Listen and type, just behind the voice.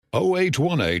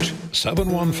0818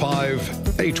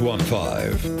 715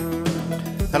 815.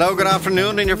 Hello, good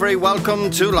afternoon, and you're very welcome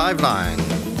to Liveline.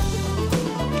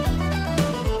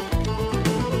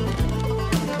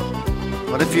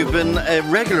 Well, if you've been a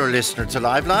regular listener to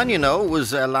Liveline, you know it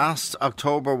was last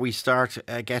October we start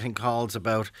getting calls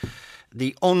about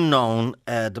the unknown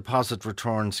deposit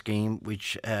return scheme,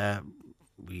 which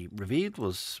we revealed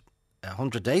was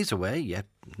 100 days away, yet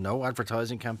no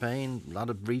advertising campaign. A lot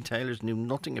of retailers knew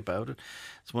nothing about it.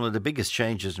 It's one of the biggest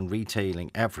changes in retailing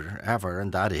ever,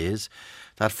 and that is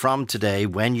that from today,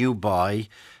 when you buy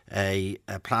a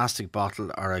plastic bottle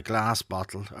or a glass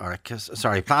bottle or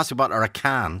plastic bottle or a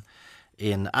can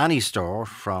in any store,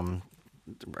 from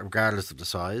regardless of the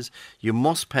size, you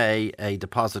must pay a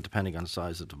deposit, depending on the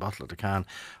size of the bottle or the can,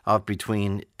 of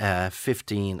between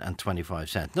 15 and 25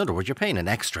 cents. In other words, you're paying an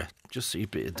extra. Just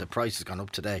the price has gone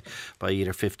up today by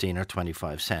either 15 or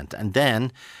 25 cents. And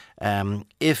then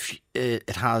if it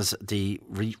has the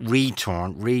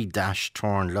re-turn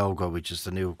logo, which is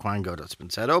the new Quango that's been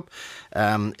set up,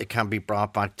 it can be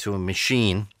brought back to a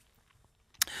machine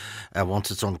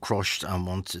once it's uncrushed and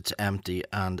once it's empty,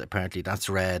 and apparently that's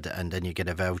red, and then you get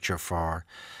a voucher for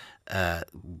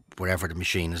wherever the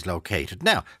machine is located.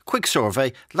 Now, quick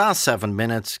survey, last 7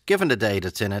 minutes, given the day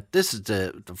that's in it, this is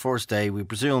the first day. We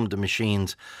presume the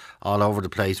machines all over the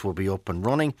place will be up and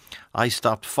running. I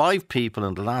stopped 5 people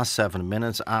in the last 7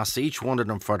 minutes, asked each one of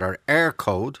them for their air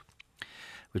code,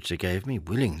 which they gave me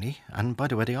willingly. And by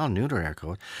the way, they all knew their air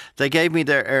code. They gave me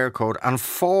their air code, and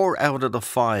 4 out of the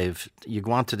 5, you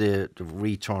go onto the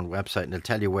return website and they'll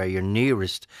tell you where your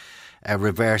nearest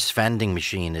reverse vending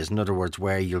machine is. In other words,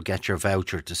 where you'll get your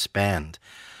voucher to spend.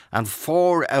 And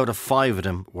 4 out of 5 of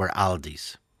them were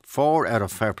Aldi's. 4 out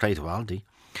of, fair play to Aldi.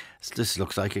 This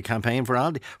looks like a campaign for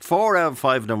Aldi. 4 out of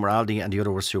 5 of them were Aldi, and the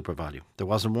other was Super Value. There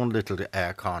wasn't one little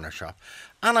corner shop.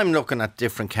 And I'm looking at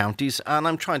different counties, and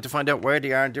I'm trying to find out where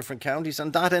they are in different counties,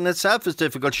 and that in itself is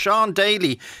difficult. Sean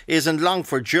Daly is in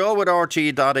Longford. Joe at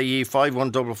RT.ie,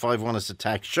 51551 is the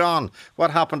text. Sean, what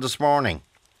happened this morning?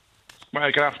 Well,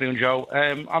 good afternoon, Joe.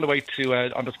 On the way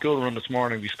to on the school run this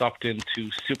morning, we stopped into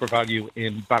Super Value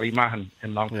in Ballymahon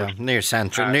in Longford. Yeah, near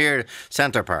Centre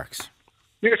Parks.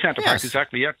 Near Centre Park,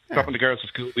 exactly, yeah. Dropping the girls to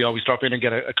school, we always drop in and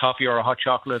get a coffee or a hot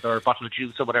chocolate or a bottle of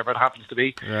juice or whatever it happens to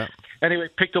be. Yeah. Anyway,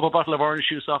 picked up a bottle of orange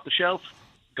juice off the shelf,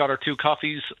 got our 2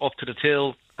 coffees up to the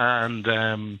till, and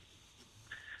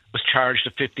was charged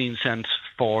a 15 cents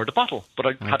for the bottle. But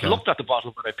I had looked at the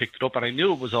bottle when I picked it up, and I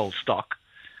knew it was old stock.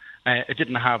 It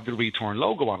didn't have the return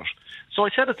logo on it. So I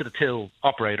said it to the till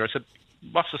operator. I said,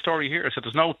 what's the story here? I said,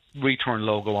 there's no return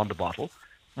logo on the bottle.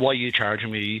 Why are you charging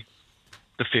me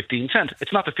the 15 cents?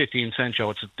 It's not the 15 cent,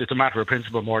 Joe. It's a matter of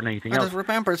principle more than anything else.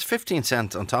 Remember, it's 15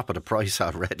 cents on top of the price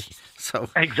already. So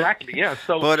exactly, yeah.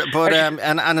 So, but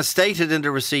and it's stated in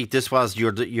the receipt this was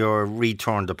your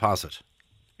return deposit.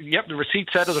 Yep, the receipt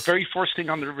said it. The very first thing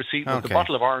on the receipt was the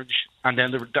bottle of orange, and then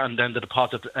the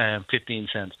deposit, 15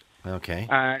 cents. Okay.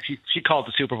 She called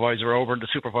the supervisor over, and the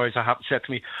supervisor said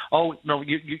to me, "Oh no,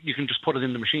 you can just put it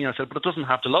in the machine." I said, "But it doesn't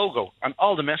have the logo." And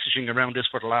all the messaging around this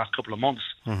for the last couple of months,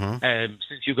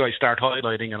 since you guys start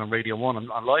highlighting it on Radio 1 and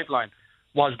on Liveline,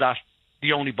 was that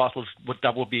the only bottles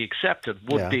that would be accepted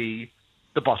would be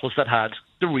the bottles that had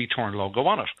the return logo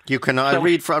on it. You can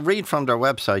read from their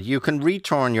website. You can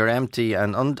return your empty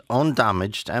and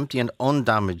undamaged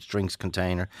drinks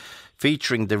container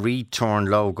featuring the return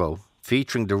logo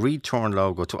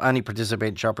to any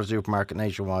participating shop or supermarket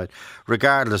nationwide,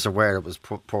 regardless of where it was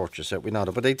purchased. We know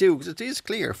that, but they do. It is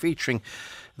clear, featuring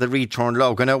the return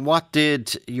logo. Now, what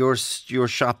did your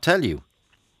shop tell you?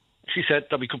 She said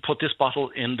that we could put this bottle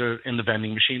in the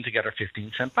vending machine to get our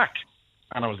 15 cent back.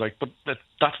 And I was like, but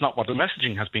that's not what the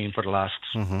messaging has been for the last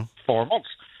 4 months.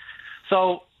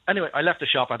 So anyway, I left the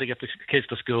shop. I had to get the kids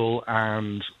to school,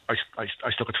 and I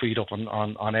stuck a tweet up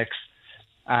on X.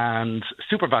 And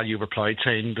Super Value replied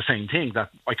saying the same thing, that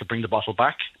I could bring the bottle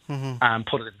back and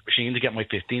put it in the machine to get my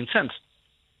 15 cents.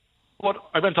 But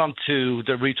I went on to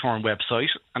the return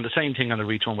website, and the same thing on the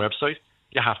return website,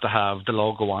 you have to have the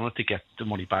logo on it to get the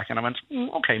money back. And I went,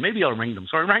 okay, maybe I'll ring them.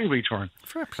 So I rang Return.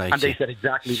 Fair play. And they said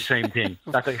exactly the same thing,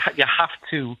 that it has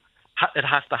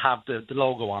to have the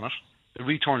logo on it, the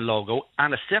return logo,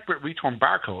 and a separate return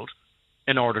barcode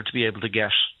in order to be able to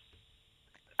get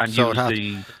and use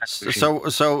the...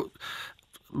 So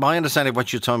my understanding of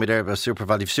what you told me there about Super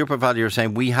Value are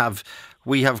saying we have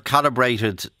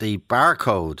calibrated the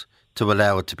barcode to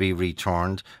allow it to be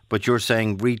returned, but you're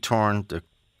saying Return, the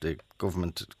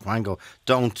government, Quango,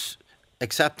 don't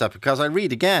accept that, because I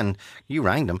read again, you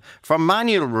rang them, for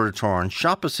manual return,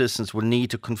 shop assistants will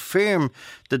need to confirm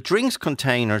the drinks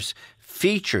containers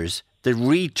features the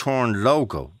return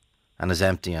logo and is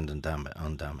empty and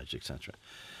undamaged, etc.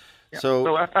 Yeah.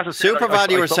 So as I said, Super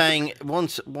Value I are saying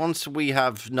once we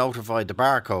have notified the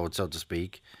barcode, so to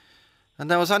speak, and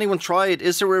now has anyone tried?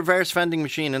 Is there a reverse vending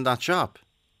machine in that shop?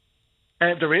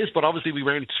 There is, but obviously we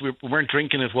weren't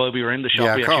drinking it while we were in the shop.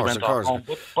 Yeah, we of actually course, went of course. home.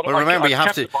 But Well, remember, you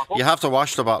kept the bottle. have to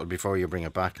wash the bottle before you bring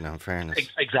it back. Now, in fairness,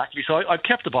 Exactly. So I've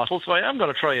kept the bottle, so I am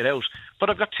going to try it out.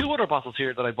 But I've got 2 other bottles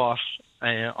here that I bought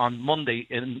on Monday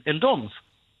in Dunn's,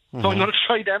 so I'm going to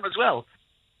try them as well.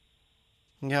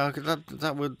 Yeah,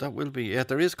 that will be. Yeah,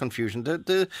 there is confusion.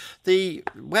 The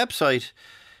website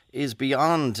is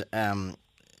beyond.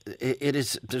 It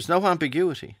is. There's no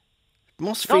ambiguity.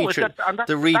 Must feature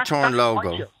the return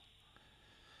logo.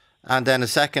 And then a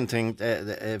second thing,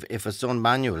 if it's done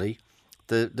manually,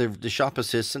 the shop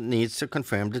assistant needs to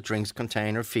confirm the drinks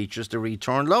container features the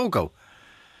return logo.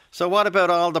 So what about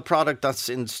all the product that's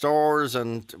in stores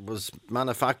and was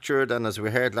manufactured? And as we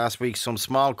heard last week, some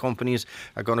small companies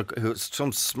are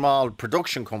some small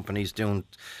production companies doing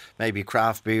maybe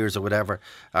craft beers or whatever,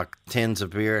 tins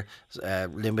of beer,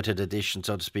 limited edition,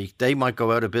 so to speak. They might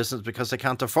go out of business because they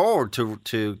can't afford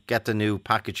to get the new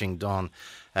packaging done.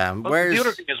 The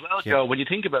other thing as well, Joe, when you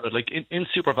think about it, like in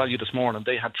Super Value this morning,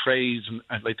 they had trays and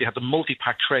like they had the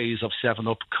multi-pack trays of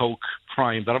 7-Up, Coke,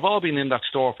 Prime that have all been in that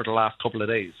store for the last couple of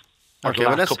days. Okay,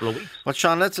 couple of weeks. Well,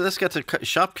 Sean, let's get to the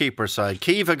shopkeeper side.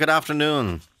 Kiva, good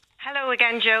afternoon. Hello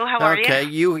again, Joe. How are you? Okay,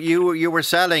 you were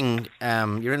selling.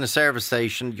 You're in a service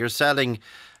station. You're selling,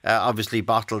 obviously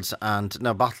bottles and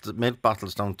milk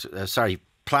bottles don't.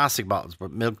 Plastic bottles,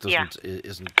 but milk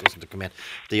doesn't come in.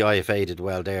 The IFA did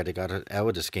well there; they got it out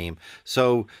of the scheme.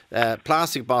 So,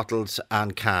 plastic bottles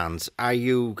and cans. Have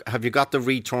you got the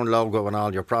return logo on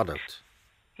all your product?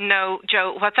 No,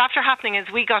 Joe. What's after happening is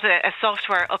we got a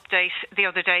software update the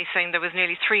other day saying there was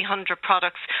nearly 300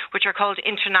 products which are called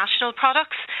international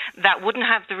products that wouldn't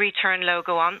have the return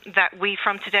logo on, that we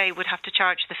from today would have to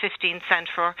charge the 15 cent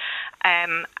for,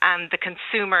 and the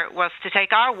consumer was to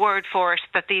take our word for it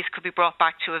that these could be brought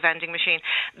back to a vending machine.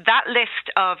 That list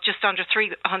of just under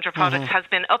 300 products has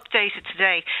been updated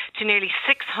today to nearly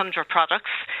 600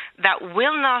 products that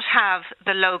will not have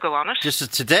the logo on it.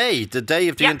 Just today, the day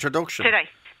of the introduction.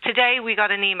 Today we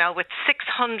got an email with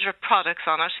 600 products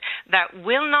on it that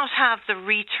will not have the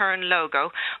return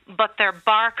logo, but their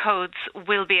barcodes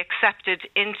will be accepted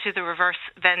into the reverse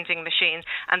vending machine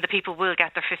and the people will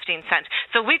get their 15 cent.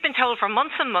 So we've been told for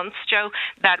months and months, Joe,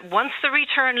 that once the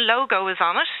return logo is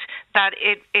on it, that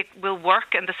it will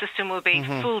work and the system will be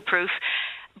foolproof.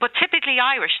 But typically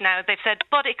Irish now, they've said,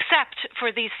 but except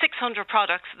for these 600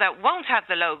 products that won't have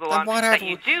the logo on, that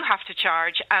you do have to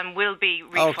charge and will be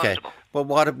refundable. Okay, but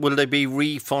will they be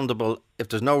refundable if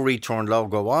there's no return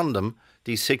logo on them?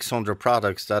 These 600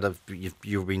 products that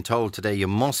you've been told today you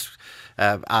must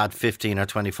add 15 or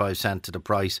 25 cent to the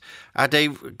price,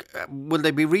 will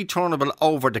they be returnable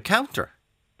over the counter?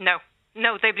 No,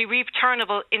 they'd be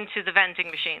returnable into the vending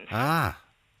machines.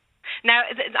 Now,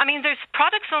 I mean, there's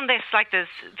products on this, like there's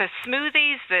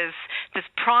smoothies, there's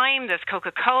Prime, there's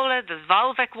Coca-Cola, there's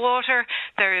Volvic water,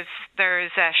 there's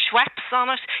Schweppes on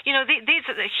it. You know, these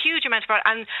are a huge amount of product.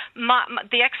 And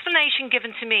the explanation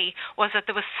given to me was that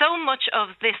there was so much of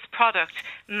this product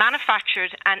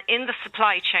manufactured and in the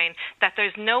supply chain that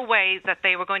there's no way that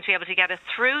they were going to be able to get it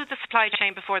through the supply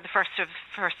chain before the first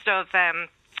of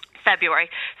February.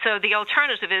 So the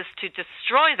alternative is to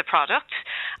destroy the product,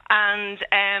 and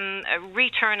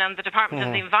return, and the Department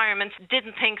of the Environment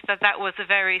didn't think that was a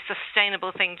very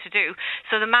sustainable thing to do.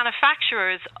 So the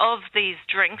manufacturers of these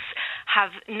drinks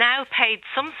have now paid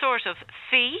some sort of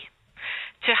fee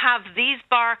to have these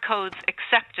barcodes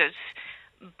accepted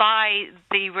by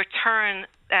the return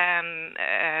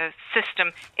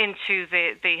system into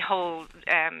the whole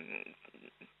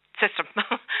system.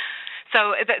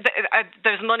 So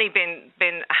there's money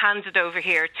been handed over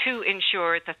here to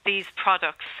ensure that these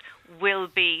products will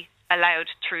be allowed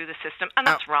through the system, and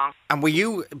that's wrong. And were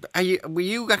you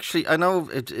actually? I know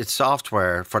it's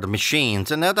software for the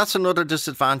machines, and now that's another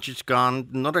disadvantage gone.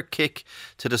 Another kick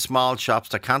to the small shops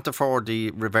that can't afford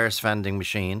the reverse vending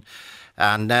machine,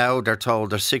 and now they're told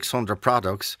there's 600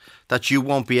 products that you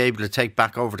won't be able to take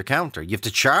back over the counter. You have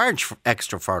to charge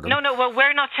extra for them. No. Well,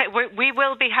 we're not. We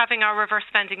will be having our reverse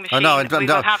vending machine. We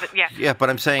will have it. Yeah, but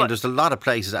I'm saying there's a lot of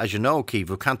places, as you know, Keith,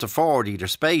 who can't afford either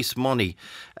space, money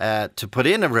to put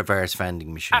in a reverse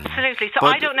vending machine. Absolutely. So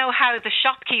I don't know how the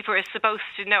shopkeeper is supposed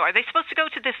to know. Are they supposed to go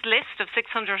to this list of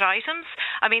 600 items?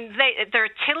 I mean, their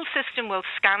till system will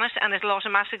scan it and it'll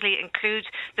automatically include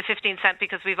the 15 cent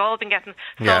because we've all been getting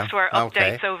software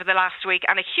updates over the last week,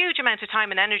 and a huge amount of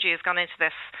time and energy has gone into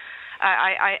this.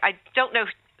 I don't know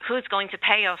who's going to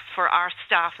pay us for our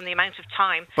staff and the amount of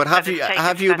time. But have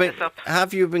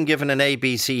you been given an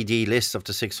ABCD list of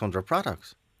the 600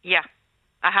 products? Yeah.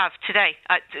 I have today.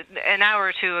 An hour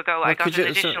or two ago, I got an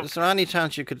additional. Is there any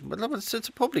chance you could? Well, it's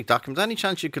a public document. Any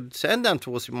chance you could send them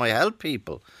to us? It might help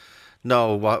people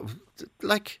know what,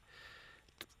 like.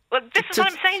 Well, this is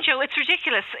what I'm saying, Joe. It's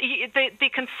ridiculous. The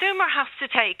consumer has to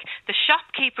take the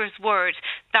shopkeeper's word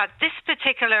that this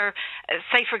particular,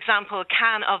 say, for example,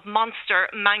 can of Monster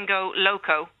Mango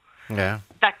Loco,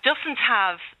 that doesn't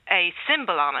have a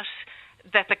symbol on it,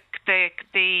 that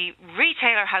the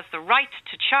retailer has the right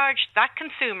to charge that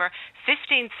consumer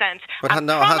 15 cents and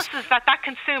promises that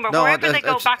consumer, wherever they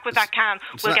go back with that can,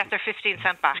 will get their 15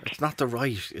 cent back. It's not the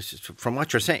right. From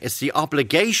what you're saying, it's the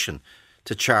obligation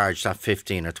to charge that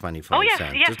 15 or 25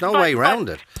 cents. Yes, there's no way around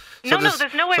it. There's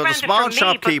no way around it. So the small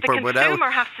shopkeeper has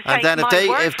to take and then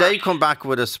if they come back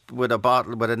with a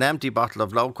bottle, with an empty bottle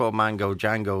of Loco Mango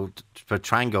Django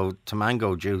Trango to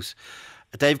mango juice,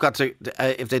 they've got to,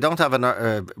 if they don't have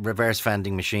a reverse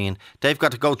vending machine, they've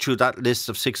got to go through that list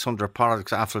of 600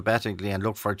 products alphabetically and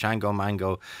look for Django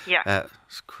Mango. Yeah.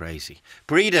 It's crazy.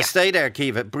 Breda, stay there,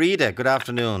 Kiva. Breda, good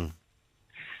afternoon.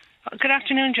 Good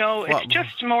afternoon, Joe. It's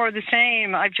just more of the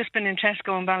same. I've just been in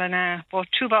Tesco in Ballina, bought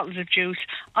 2 bottles of juice.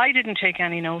 I didn't take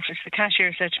any notice. The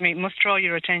cashier said to me, "Must draw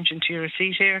your attention to your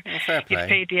receipt here. Fair play. You've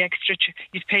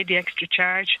paid the extra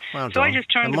charge." Well so done. I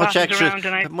just turned the bottles around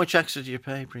and how much extra do you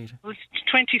pay, Breda? It was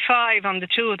 25 on the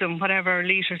 2 of them, whatever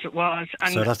litres it was.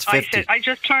 And so that's 50. I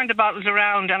just turned the bottles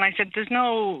around and I said, "There's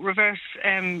no reverse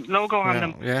logo on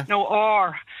them, no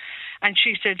or." And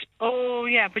she said, "Oh,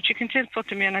 yeah, but you can still put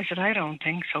them in." I said, "I don't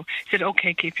think so." She said,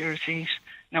 "OK, keep your receipt."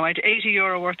 Now, I had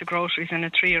 €80 worth of groceries and a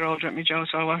 3-year-old with me, Joe,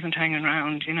 so I wasn't hanging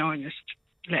around, I just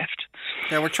left.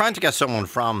 Yeah, we're trying to get someone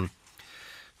from...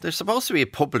 There's supposed to be a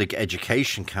public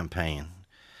education campaign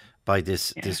by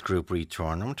this group,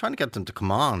 Return, and we're trying to get them to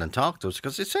come on and talk to us,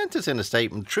 because they sent us in a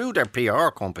statement through their PR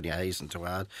company, I hasten to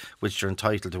add, which they're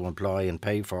entitled to employ and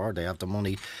pay for. They have the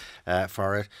money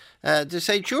for it. They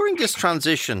say, during this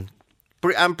transition...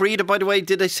 And Breda, by the way,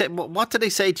 what did they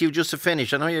say to you just to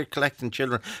finish? I know you're collecting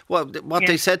children.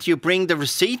 They said to you, bring the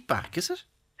receipt back, is it?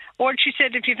 Or she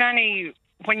said, if you've any,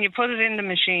 when you put it in the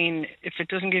machine, if it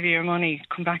doesn't give you your money,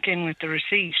 come back in with the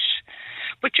receipt.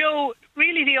 But Joe,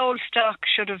 really the old stock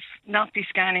should have not be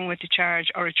scanning with the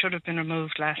charge, or it should have been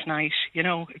removed last night.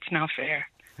 It's not fair.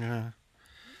 Yeah.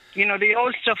 The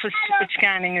old stuff is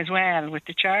scanning as well with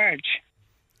the charge.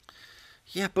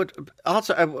 Yeah, but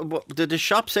also, did the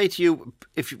shop say to you,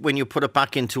 when you put it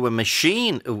back into a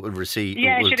machine, it will receive?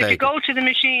 Yeah, if you go to the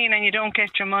machine and you don't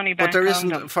get your money back. But there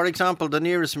isn't, for example, the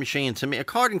nearest machine to me,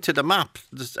 according to the map,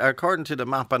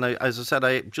 and as I said,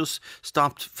 I just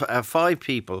stopped 5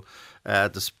 people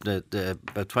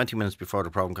about 20 minutes before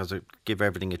the program, because I give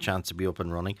everything a chance to be up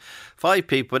and running. 5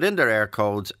 people put in their air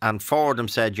codes, and 4 of them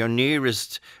said your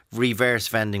nearest reverse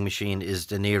vending machine is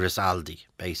the nearest Aldi,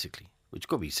 basically, which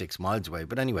could be 6 miles away,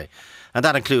 but anyway, and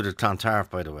that included Clontarf,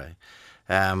 by the way.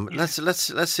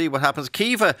 Let's see what happens.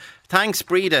 Kiva, thanks,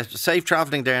 Breda. Safe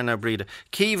travelling there now, Breda.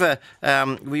 Kiva,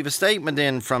 we have a statement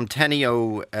in from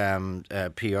Tenio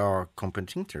PR company.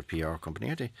 I think they're a PR company,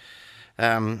 aren't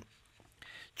they?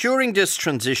 During this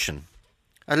transition,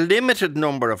 a limited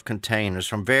number of containers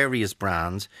from various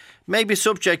brands may be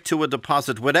subject to a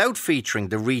deposit without featuring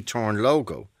the Return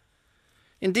logo.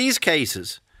 In these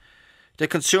cases, the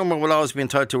consumer will always be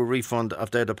entitled to a refund of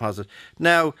their deposit.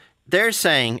 Now, they're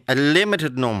saying a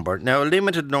limited number. Now, a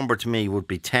limited number to me would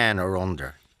be 10 or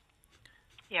under.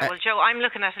 Yeah, well, Joe, I'm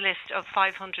looking at a list of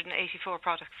 584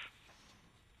 products.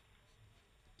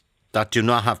 That do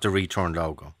not have the Return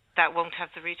logo. That won't have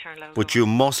the Return logo. But you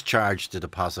must charge the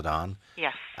deposit on.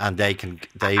 Yes. And they can...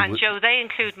 Joe, they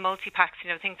include multi-packs,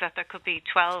 things that there could be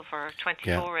 12 or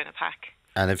 24 in a pack.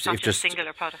 And if just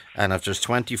singular products. And if there's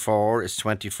 24, it's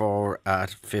 24 at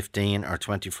 15 or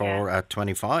 24 at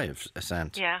 25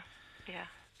 cents. Yeah.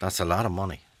 That's a lot of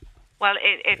money. Well,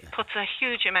 it puts a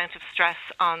huge amount of stress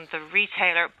on the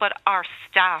retailer, but our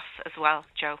staff as well,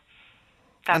 Joe.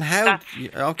 And how?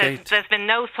 Okay. There's been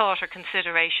no thought or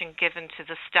consideration given to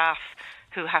the staff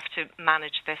who have to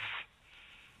manage this.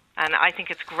 And I think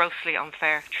it's grossly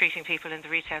unfair treating people in the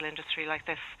retail industry like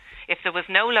this. If there was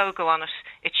no logo on it,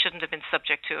 it shouldn't have been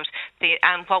subject to it.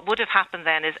 And what would have happened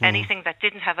then is anything that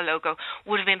didn't have a logo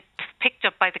would have been picked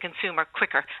up by the consumer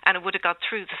quicker, and it would have got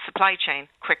through the supply chain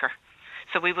quicker.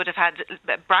 So we would have had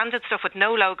branded stuff with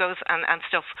no logos and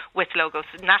stuff with logos.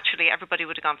 Naturally, everybody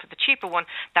would have gone for the cheaper one.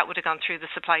 That would have gone through the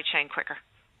supply chain quicker.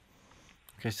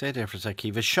 Okay, stay there for a sec,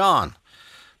 Eva. Sean,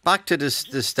 back to this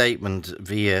statement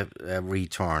via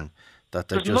Return. that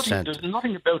they've just sent. There's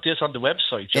nothing about this on the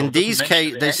website, Joe. In these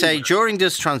cases, they say during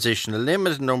this transition, a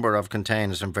limited number of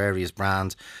containers from various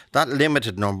brands. That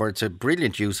limited number, it's a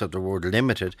brilliant use of the word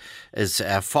limited, is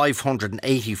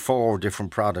 584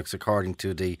 different products, according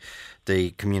to the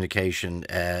communication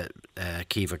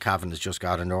Kiva Cavan has just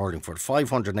got in Urlingford.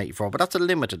 584, but that's a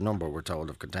limited number, we're told,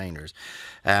 of containers.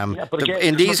 But again,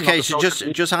 in these cases,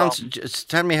 just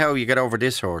tell me how you get over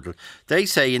this hurdle. They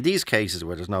say in these cases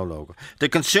where there's no logo, the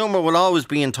consumer will always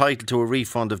be entitled to a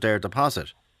refund of their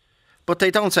deposit. But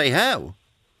they don't say how.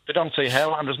 They don't say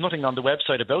how, and there's nothing on the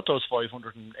website about those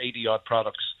 580 odd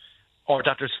products, or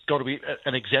that there's going to be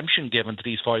an exemption given to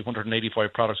these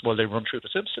 585 products while they run through the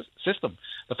system.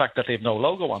 The fact that they have no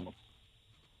logo on them.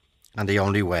 And the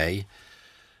only way,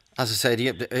 as I said,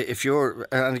 if you're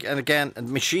and again, a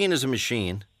machine is a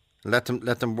machine. Let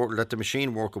the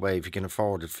machine work away if you can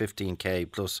afford it.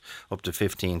 15k plus up to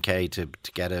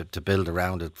 15k to build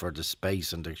around it for the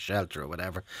space and the shelter or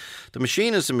whatever. The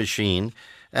machine is a machine.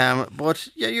 But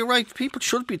yeah, you're right. People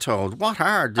should be told what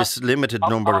are this limited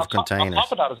number of containers. On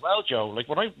top of that as well, Joe. Like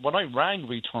when I rang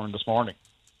Return this morning,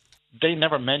 they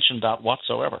never mentioned that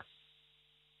whatsoever.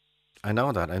 I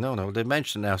know that. No, they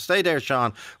mentioned now. Stay there,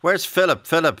 Sean. Where's Philip?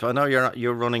 Philip, I know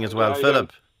you're running as well.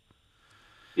 Philip.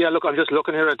 Yeah, look, I'm just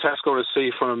looking here at Tesco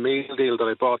receipt from a meal deal that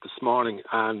I bought this morning,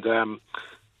 and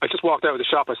I just walked out of the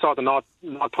shop. I saw the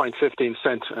 0.15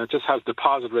 cent. It just has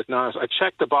deposit written on it. I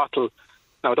checked the bottle.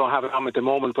 Now, I don't have it on at the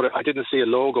moment, but I didn't see a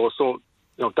logo. So,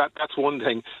 that's one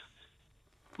thing.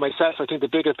 Myself, I think the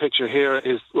bigger picture here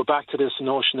is we're back to this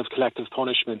notion of collective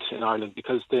punishment in Ireland,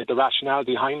 because the rationale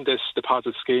behind this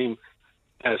deposit scheme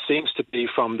seems to be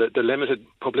from the limited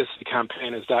publicity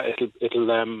campaign is that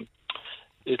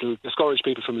it'll discourage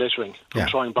people from littering, from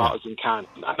throwing bottles in cans.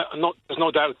 And there's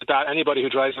no doubt that anybody who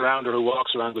drives around or who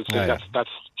walks around will say that's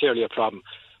clearly a problem.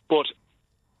 But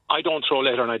I don't throw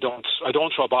litter, and I don't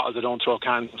throw bottles, I don't throw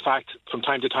cans. In fact, from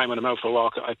time to time when I'm out for a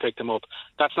walk, I pick them up.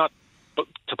 That's not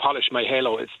to polish my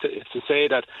halo. It's to say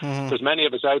that there's many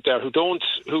of us out there who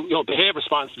behave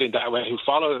responsibly in that way, who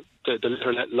follow the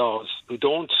litter laws, who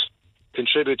don't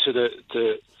contribute to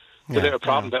the litter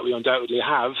problem that we undoubtedly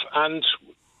have. And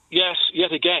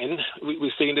yet again,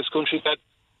 we see in this country that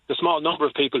the small number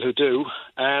of people who do.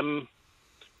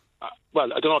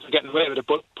 Well, I don't know if they're getting away with it,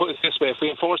 but put it this way, if we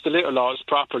enforce the litter laws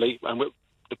properly and with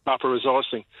the proper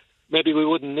resourcing, maybe we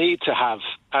wouldn't need to have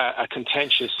a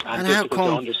contentious and difficult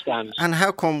to understand. And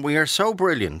how come we are so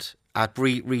brilliant at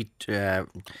going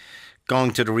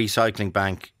to the recycling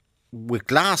bank with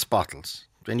glass bottles?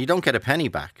 And you don't get a penny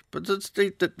back. But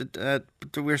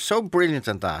we're so brilliant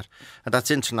at that, and that's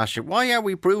international. Why are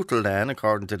we brutal then,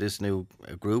 according to this new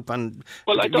group? And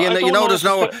there's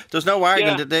no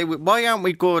argument that why aren't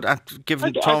we good at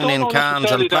throwing in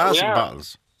cans and plastic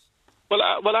bottles? Well,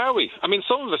 are we? I mean,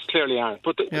 some of us clearly aren't.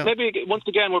 But maybe once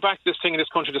again we're back to this thing in this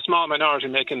country: the small minority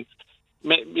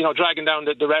dragging down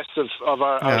the rest of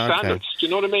our standards. Do you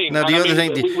know what I mean? Now,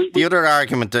 the other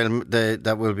argument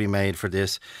that will be made for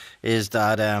this is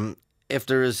that if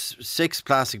there is 6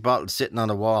 plastic bottles sitting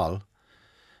on a wall,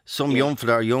 some young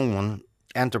fella or young one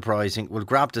enterprising will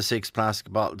grab the 6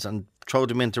 plastic bottles and throw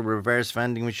them into a reverse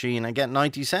vending machine and get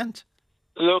 90 cents.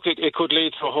 Look, it could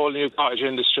lead to a whole new cottage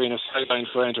industry and a sideline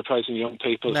for enterprising young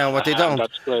people. Now, what they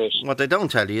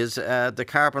don't tell you is the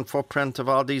carbon footprint of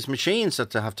all these machines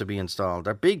that have to be installed.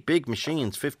 They're big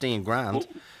machines, 15 grand.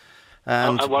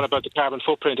 And what about the carbon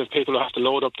footprint of people who have to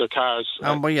load up their cars?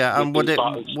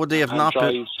 Would they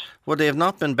have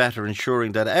not been better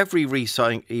ensuring that every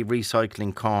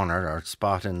recycling corner or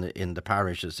spot in the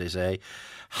parish, as they say,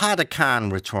 had a can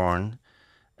return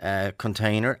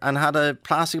container and had a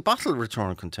plastic bottle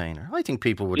return container? I think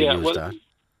people would have used that.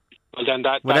 Well, then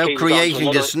without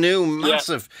creating this new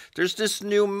massive, there's this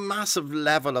new massive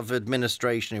level of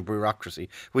administration and bureaucracy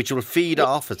which will feed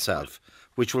off itself.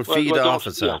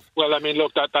 Well, I mean,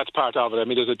 look, that's part of it. I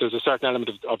mean, there's a certain element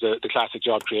of the classic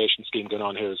job creation scheme going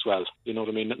on here as well. You know what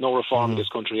I mean? No reform in this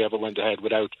country ever went ahead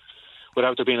without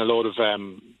there being a load of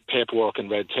paperwork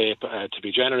and red tape to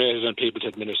be generated and people to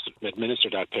administer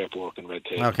that paperwork and red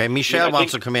tape. Okay, Michelle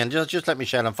wants to come in. Just let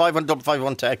Michelle on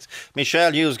 51551 text.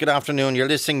 Michelle Hughes, good afternoon. You're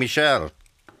listening, Michelle.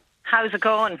 How's it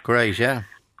going? Great, yeah.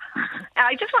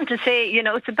 I just want to say,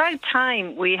 it's about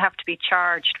time we have to be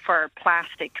charged for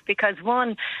plastic because,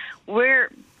 one,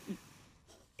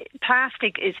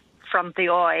 plastic is from the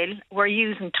oil. We're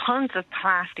using tons of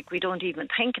plastic. We don't even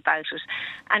think about it.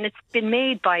 And it's been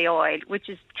made by oil, which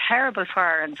is terrible for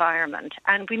our environment.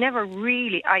 And we never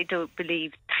really, I don't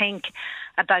believe, think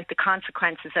about the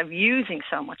consequences of using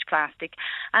so much plastic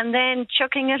and then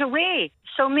chucking it away.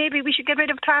 So maybe we should get rid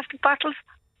of plastic bottles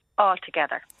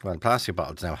altogether. Well, plastic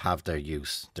bottles now have their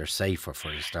use. They're safer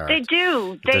for a start. They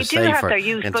do. They do have their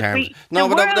use.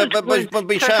 But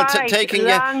Michelle, taking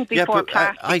long before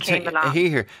plastic came along.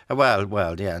 Here.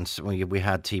 Well, yeah, and so we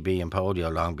had TB and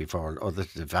polio long before other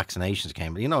the vaccinations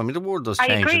came. You know, I mean, the world does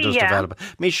change and does develop.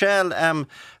 Michelle,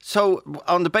 so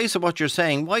on the basis of what you're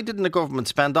saying, why didn't the government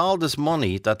spend all this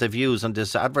money that they've used on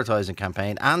this advertising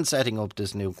campaign and setting up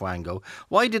this new Quango?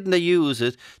 Why didn't they use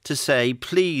it to say,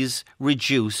 please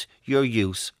reduce your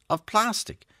use of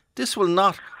plastic? This will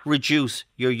not reduce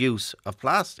your use of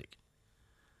plastic.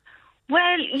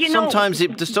 Well, sometimes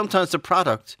the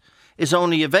product is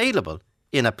only available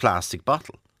in a plastic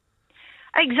bottle.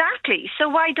 Exactly. So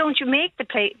why don't you make the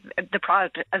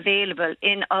product available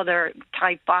in other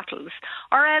type bottles,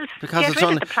 or else get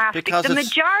rid of the plastic? The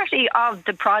majority of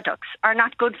the products are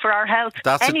not good for our health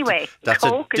anyway.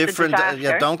 Coke is a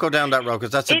disaster. Don't go down that road,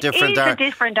 because that's a different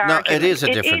argument. No, it is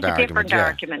a different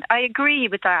argument. I agree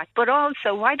with that. But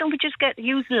also, why don't we just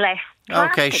use less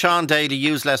plastic? Okay, Sean Daly,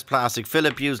 use less plastic.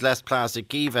 Philip, use less plastic.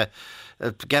 Kiva,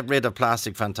 get rid of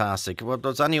plastic, fantastic. Well,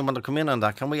 does anyone want to come in on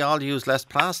that? Can we all use less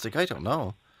plastic? I don't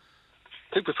know.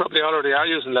 I think we probably already are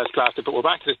using less plastic, but we're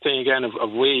back to this thing again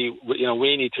of we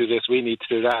need to do this, we need to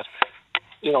do that.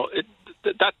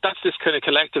 That's this kind of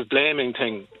collective blaming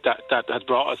thing that has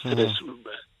brought us to this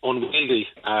unwieldy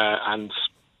and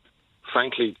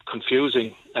frankly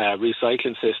confusing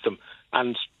recycling system.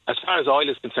 And as far as oil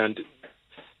is concerned,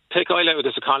 take oil out of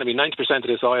this economy. 90%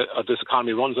 of this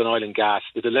economy runs on oil and gas.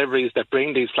 The deliveries that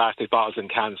bring these plastic bottles and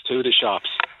cans to the shops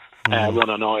run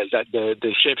on oil. That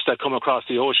the ships that come across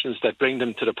the oceans that bring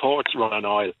them to the ports run on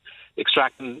oil.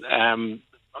 Extracting,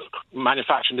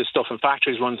 manufacturing this stuff in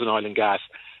factories runs on oil and gas.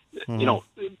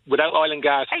 Without oil and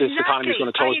gas, this economy is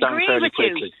going to close down fairly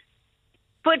quickly.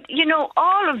 But,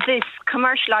 all of this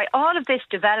all of this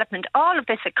development, all of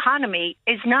this economy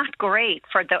is not great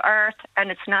for the earth, and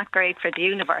it's not great for the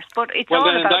universe. But it's all about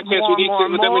more. Well, then in that case,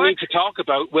 we need to talk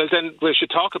about, we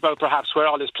should talk about perhaps where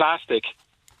all this plastic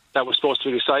that we're supposed to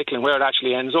be recycling, where it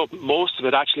actually ends up. Most of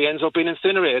it actually ends up being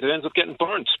incinerated. It ends up getting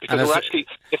burnt, because we're actually,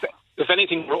 if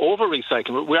anything, we're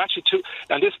over-recycling. We're actually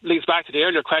and this leads back to the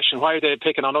earlier question, why are they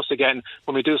picking on us again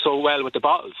when we do so well with the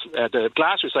bottles, the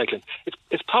glass recycling?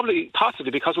 It's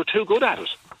possibly because we're too good at it.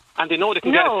 And they know they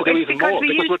can get us to do even more,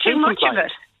 because we're too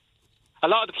compliant. A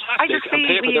lot of the plastic and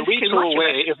paper that we throw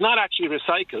away is not actually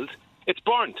recycled. It's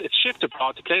burnt. It's shipped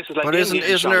abroad to places like India. But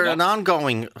isn't there an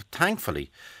ongoing,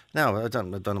 thankfully, now I don't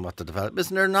know what to develop,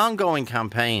 isn't there an ongoing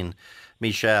campaign,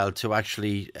 Michelle, to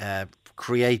actually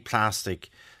create plastic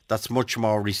that's much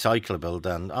more recyclable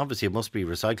than, obviously it must be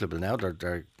recyclable now,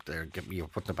 you're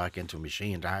putting it back into a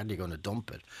machine, they're hardly going to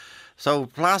dump it. So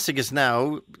plastic is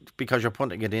now, because you're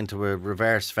putting it into a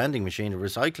reverse vending machine, a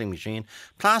recycling machine,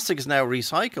 plastic is now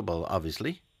recyclable,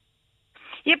 obviously.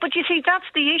 Yeah, but you see, that's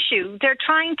the issue. They're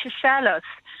trying to sell us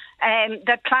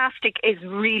that plastic is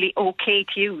really okay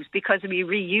to use because we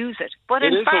reuse it. But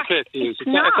in fact, okay to use.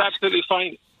 It's absolutely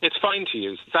fine. It's fine to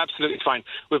use. It's absolutely fine.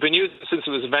 We've been using it since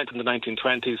it was invented in the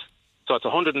 1920s. So it's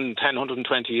 110,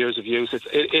 120 years of use.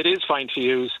 It is fine to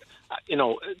use.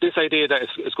 This idea that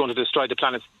it's going to destroy the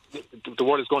planet, the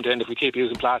world is going to end if we keep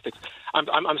using plastics.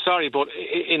 I'm sorry, but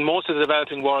in most of the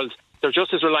developing world, they're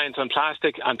just as reliant on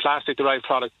plastic and plastic-derived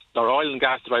products, or oil and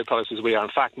gas-derived products, as we are,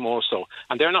 in fact, more so.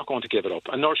 And they're not going to give it up,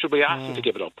 and nor should we ask them to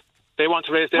give it up. They want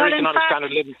to raise their economic standard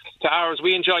of living to ours.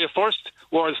 We enjoy a first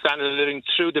world standard of living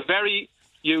through the very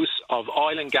use of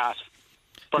oil and gas.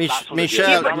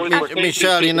 Michelle,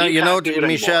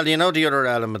 the other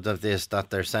element of this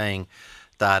that they're saying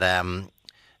that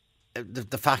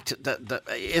the fact that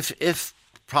if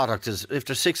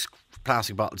there's 6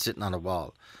 plastic bottles sitting on a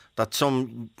wall, that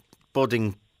some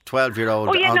budding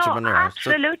 12-year-old entrepreneur.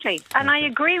 Absolutely. And I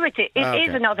agree with it. It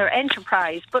is another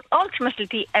enterprise. But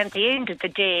ultimately, at the end of the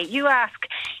day, you ask,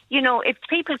 if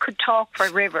people could talk for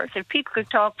rivers, if people could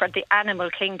talk for the animal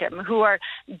kingdom who are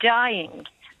dying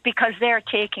because they're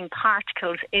taking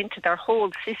particles into their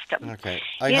whole system. Okay.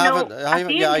 There's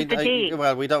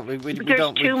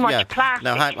too much plastic.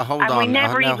 Now, hold on,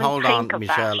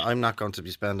 Michelle. I'm not going to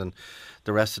be spending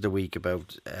the rest of the week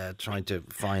about trying to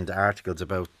find articles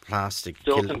about plastic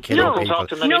killing people.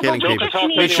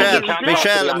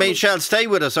 Michelle, stay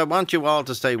with us. I want you all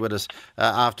to stay with us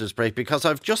after this break, because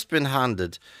I've just been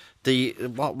handed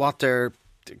what the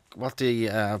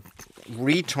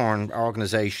return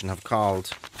organisation have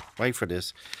called, wait for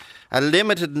this, a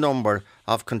limited number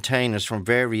of containers from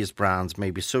various brands may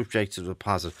be subject to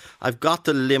deposit. I've got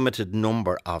the limited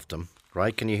number of them,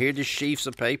 right? Can you hear the sheafs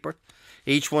of paper?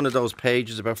 Each one of those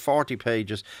pages, about 40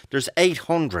 pages, there's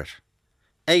 800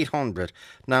 800.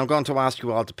 Now I'm going to ask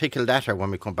you all to pick a letter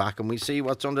when we come back and we see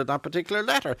what's under that particular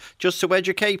letter, just to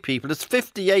educate people. It's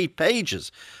 58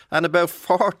 pages and about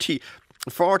 40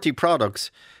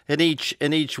 products in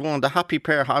each one. The happy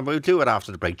pair, we'll do it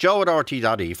after the break. Joe at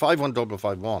RT.E,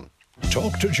 51551.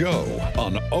 Talk to Joe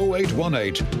on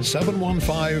 0818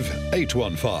 715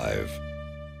 815.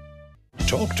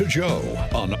 Talk to Joe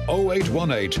on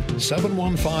 0818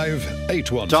 715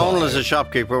 815. Donald is a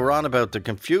shopkeeper. We're on about the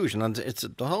confusion, and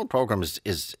the whole programme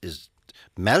is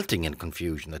melting in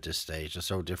confusion at this stage.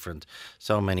 There's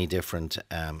so many different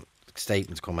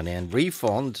statements coming in.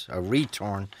 Refund or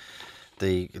return.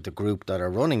 The group that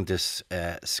are running this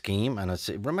scheme, and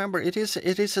remember, it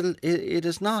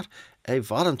is not a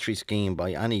voluntary scheme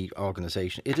by any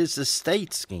organisation. It is a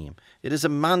state scheme. It is a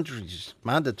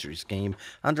mandatory scheme,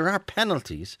 and there are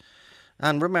penalties.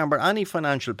 And remember, any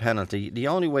financial penalty, the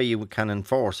only way you can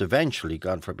enforce eventually,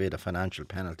 God forbid, a financial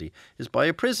penalty is by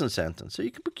a prison sentence. So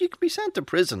you could be sent to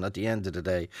prison at the end of the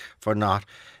day for not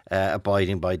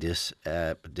abiding by this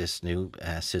new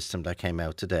system that came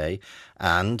out today.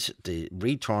 And the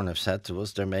return have said to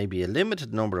us there may be a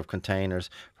limited number of containers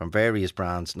from various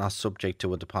brands not subject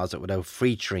to a deposit without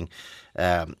featuring.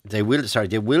 They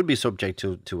will be subject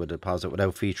to a deposit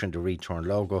without featuring the return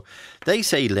logo. They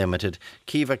say limited.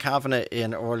 Kiva Kavanagh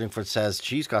in Orlingford says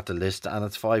she's got the list and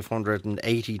it's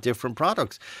 580 different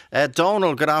products.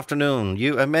 Donald, good afternoon.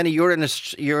 You're in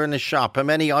a shop. How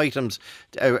many items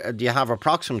do you have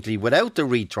approximately without the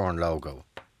return logo?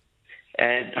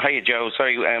 Hiya, Joe.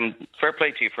 Sorry, fair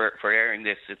play to you for airing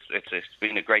this. It's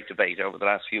been a great debate over the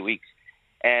last few weeks.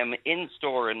 In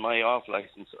store in my off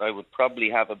license, I would probably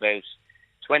have about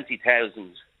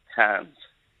 20,000 cans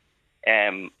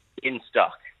in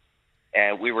stock.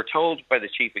 We were told by the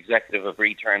chief executive of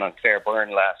Return on Clare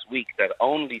Byrne last week that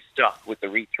only stock with the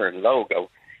Return logo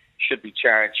should be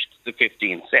charged the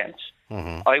 15 cents.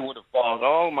 Mm-hmm. I would have bought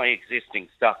all my existing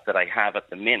stock that I have at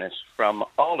the minute from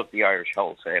all of the Irish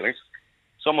wholesalers,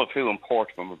 some of who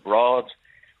import from abroad.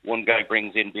 One guy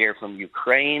brings in beer from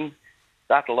Ukraine.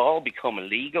 That'll all become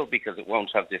illegal because it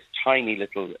won't have this tiny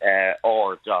little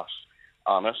R dot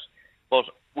on it. But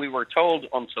we were told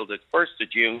until the 1st of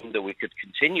June that we could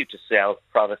continue to sell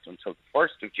products until the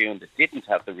 1st of June that didn't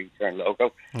have the Return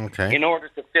logo in order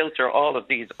to filter all of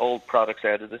these old products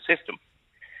out of the system.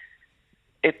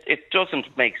 It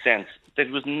doesn't make sense. There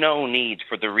was no need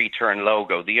for the Return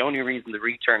logo. The only reason the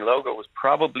Return logo was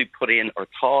probably put in or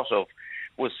thought of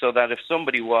was so that if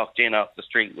somebody walked in off the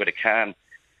street with a can,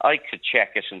 I could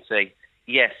check it and say,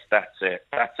 yes, that's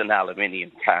an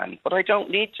aluminium can. But I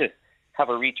don't need to have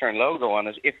a Return logo on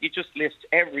it. If you just list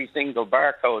every single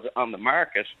barcode on the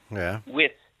market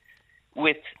with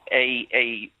an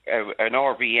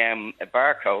RVM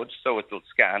barcode, so it will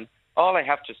scan, all I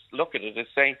have to look at it is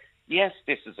say, yes,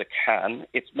 this is a can,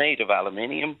 it's made of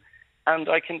aluminium, and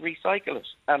I can recycle it.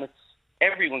 And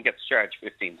everyone gets charged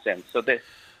 15 cents. So the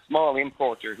small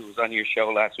importer who was on your show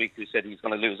last week who said he's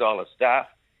going to lose all his staff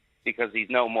because he's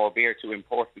no more beer to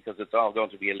import because it's all going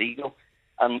to be illegal.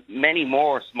 And many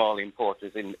more small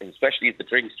importers, especially the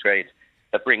drinks trade,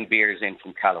 that bring beers in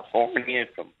from California,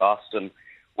 from Boston,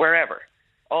 wherever.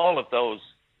 All of those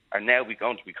are now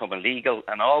going to become illegal,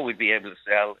 and all we'll be able to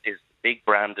sell is big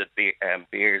branded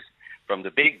beers from the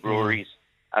big breweries,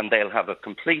 and they'll have a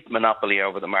complete monopoly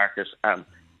over the market and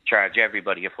charge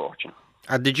everybody a fortune.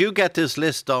 And did you get this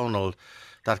list, Donald,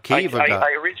 that Kiva got?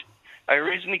 I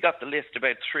originally got the list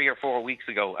about 3 or 4 weeks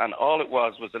ago, and all it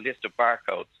was a list of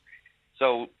barcodes.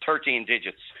 So 13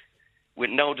 digits with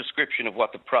no description of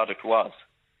what the product was.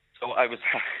 So I was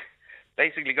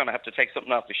basically going to have to take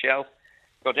something off the shelf,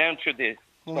 go down through the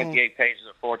 28 pages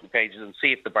or 40 pages and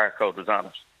see if the barcode was on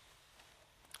it.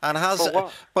 And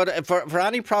but for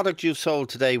any product you've sold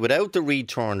today without the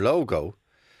Return logo,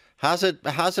 has it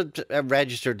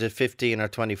registered the 15 or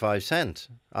 25 cents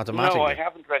automatically? No, I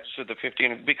haven't registered the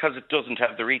 15 because it doesn't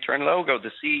have the Return logo.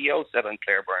 The CEO said on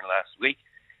Clare Byrne last week,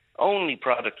 only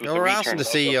product with the Return logo. We're asking the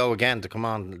CEO again to come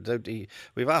on.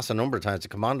 We've asked a number of times to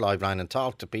come on Live Line and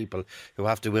talk to people who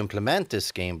have to implement this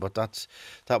scheme, but that's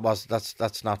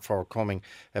not forthcoming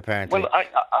apparently. Well,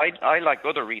 I like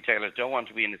other retailers, don't want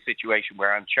to be in a situation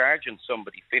where I'm charging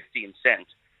somebody 15 cents.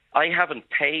 I haven't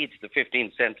paid the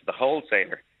 15 cents to the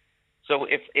wholesaler. So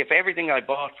if everything I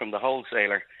bought from the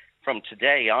wholesaler from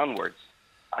today onwards,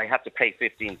 I have to pay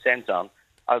 15 cents on,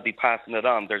 I'll be passing it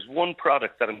on. There's one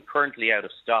product that I'm currently out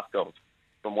of stock of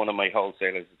from one of my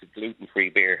wholesalers. It's a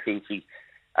gluten-free beer, Hoofy.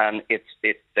 And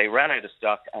they ran out of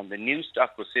stock, and the new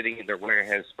stock was sitting in their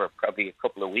warehouse for probably a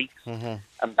couple of weeks. Mm-hmm.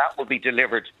 And that will be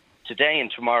delivered today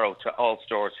and tomorrow to all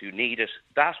stores who need it.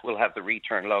 That will have the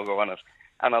Return logo on it.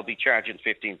 and I'll be charging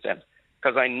 15 cents.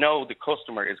 Because I know the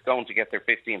customer is going to get their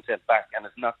 15 cents back and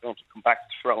is not going to come back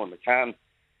throwing the can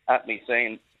at me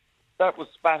saying, that was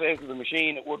spat out of the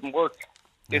machine, it wouldn't work.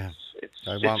 Yeah.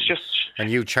 It's just...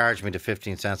 And you charge me the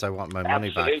 15 cents, I want my money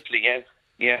back. Absolutely,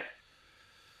 yeah.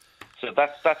 So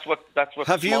that's what.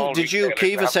 Have you? Did you?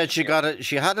 Kiva said she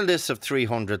had a list of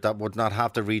 300 that would not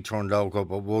have the return logo,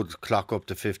 but would clock up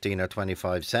to 15 or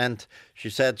 25 cent. She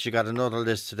said she got another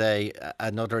list today,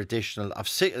 another additional of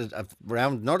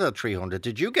around another 300.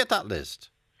 Did you get that list?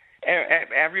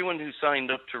 Everyone who signed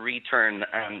up to return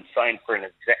and signed for an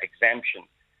exemption,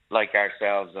 like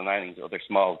ourselves and any other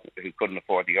small who couldn't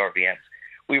afford the RVMs,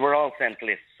 we were all sent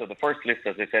lists. So the first list,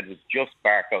 as I said, was just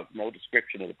barcode, no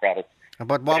description of the product.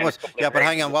 But what was? Yeah, but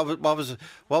hang on. What was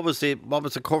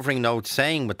the covering note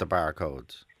saying with the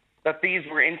barcodes? That these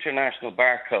were international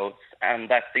barcodes, and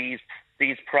that these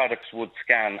products would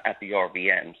scan at the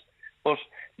RVMs. But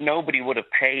nobody would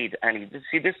have paid any.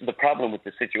 See, this is the problem with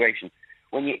the situation.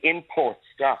 When you import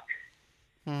stock,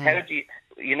 how do you?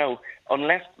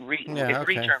 Unless if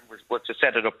Return were to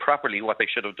set it up properly, what they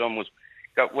should have done was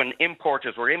that when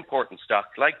importers were importing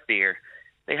stock like beer,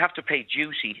 they have to pay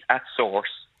duty at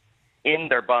source in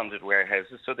their bonded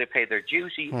warehouses, so they pay their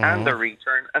duty and their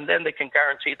return, and then they can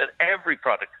guarantee that every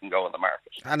product can go on the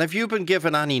market. And have you been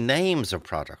given any names of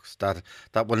products that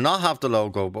will not have the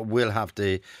logo but will have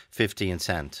the 15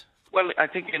 cent? Well, I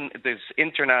think there's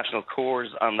international Coors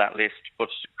on that list, but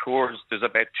Coors, there's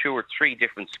about 2 or 3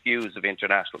 different SKUs of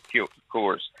international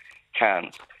Coors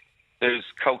cans. There's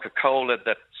Coca-Cola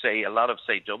that a lot of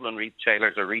Dublin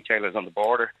retailers or retailers on the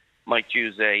border might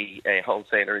use a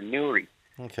wholesaler in Newry.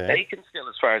 Okay. They can still,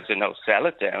 as far as they know, sell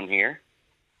it down here,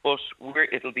 but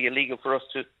it'll be illegal for us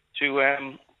to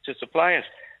supply it,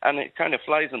 and it kind of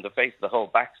flies in the face of the whole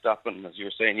backstop. And as you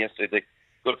were saying yesterday,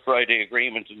 the Good Friday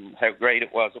Agreement and how great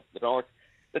it was up the north,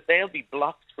 that they'll be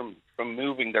blocked from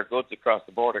moving their goods across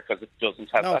the border because it doesn't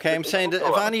have. Okay, I'm saying that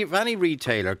if any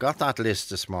retailer got that list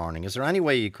this morning, is there any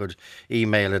way you could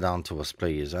email it on to us,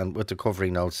 please, and with the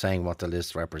covering note saying what the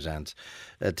list represents,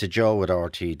 to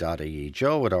joe@rt.ie,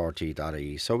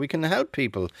 joe@rt.ie, so we can help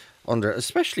people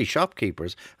especially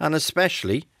shopkeepers and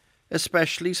especially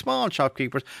small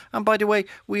shopkeepers. And by the way,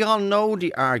 we all know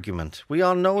the argument. We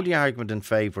all know the argument in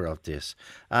favour of this.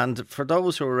 And for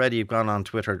those who already have gone on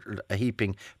Twitter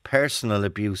heaping personal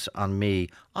abuse on me,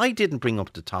 I didn't bring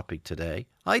up the topic today.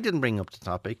 And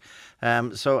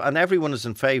everyone is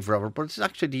in favour of it, but it's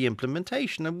actually the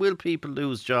implementation. And will people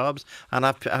lose jobs? And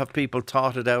have people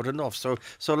thought it out enough? So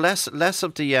less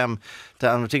of the I'm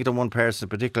thinking of one person in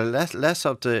particular, less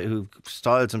of the who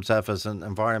styles himself as an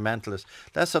environmentalist,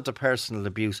 less of the personal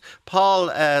abuse.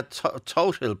 Paul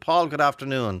Total. Paul, good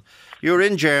afternoon. You're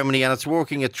in Germany and it's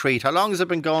working a treat. How long has it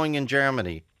been going in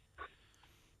Germany?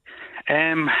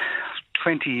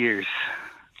 20 years.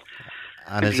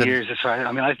 And 20 years as far.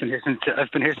 I mean, I've been here since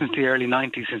the early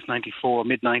 90s, since 94,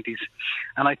 mid 90s,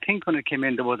 and I think when it came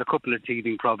in, there was a couple of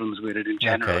teething problems with it in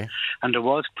general, and there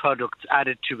was products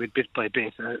added to it bit by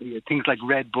bit. Things like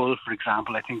Red Bull, for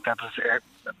example. I think that was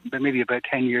maybe about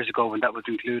 10 years ago when that was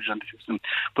included on the system.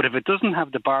 But if it doesn't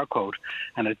have the barcode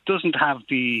and it doesn't have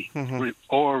the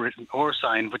or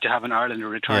sign, which you have in Ireland, a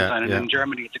return sign, and in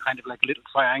Germany it's a kind of like little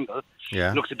triangle.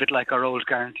 Yeah. Looks a bit like our old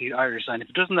guaranteed Irish sign. If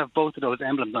it doesn't have both of those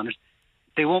emblems on it,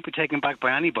 they won't be taken back by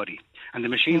anybody, and the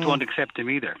machines won't accept them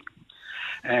either.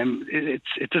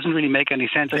 It doesn't really make any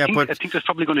sense. I think there's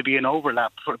probably going to be an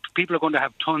overlap. People are going to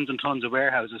have tons and tons of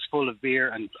warehouses full of beer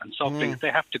and soft drinks.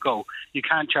 They have to go. You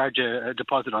can't charge a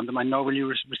deposit on them, and nor will you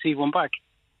receive one back.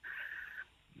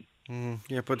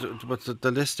 But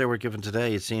the list they were given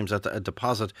today, it seems that a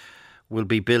deposit will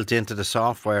be built into the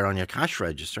software on your cash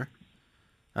register.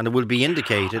 And it will be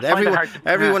indicated.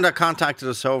 Everyone that contacted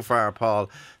us so far, Paul,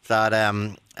 that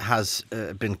has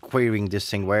been querying this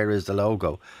thing, where is the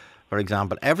logo, for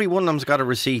example, every one of them's got a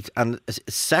receipt, and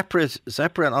separate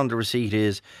on the receipt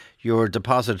is your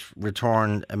deposit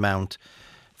return amount,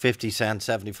 50 cents,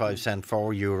 75 cents,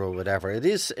 €4, whatever. It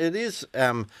is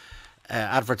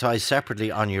advertised separately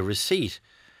on your receipt.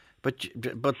 But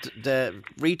the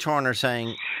returner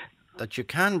saying that you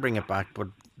can bring it back, but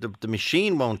the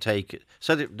machine won't take it.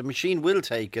 So the machine will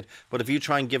take it, but if you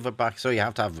try and give it back, so you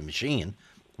have to have a machine,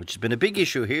 which has been a big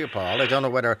issue here, Paul. I don't know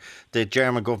whether the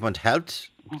German government helped,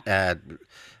 I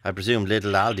presume,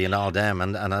 Little Aldi and all them.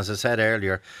 And as I said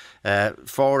earlier,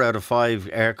 4 out of 5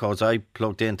 air codes I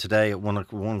plugged in today at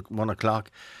 1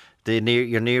 o'clock,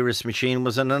 your nearest machine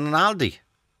was in an Aldi.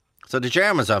 So the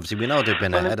Germans, obviously, we know they've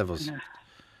been ahead of us.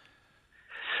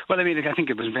 Well, I mean, I think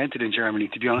it was invented in Germany,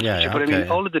 to be honest with you. But I mean,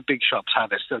 all of the big shops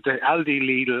have it. So the Aldi,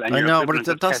 Lidl, and I know,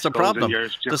 but that's the problem.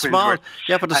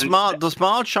 The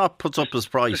small shop puts up his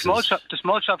prices. The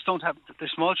small shops don't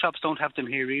have them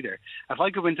here either. If I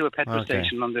go into a petrol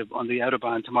station on the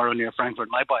Autobahn tomorrow near Frankfurt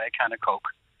and I buy a can of Coke,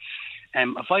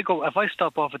 if I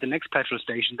stop off at the next petrol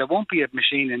station, there won't be a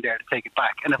machine in there to take it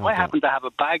back. And if I happen to have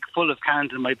a bag full of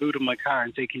cans in my boot of my car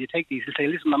and say, "Can you take these?" He'll say,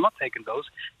 "Listen, I'm not taking those.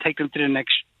 Take them to the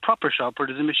next proper shop where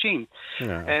there's a machine."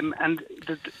 Yeah. And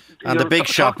the big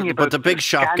shop, but the big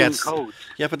shop gets codes.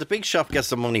 but the big shop gets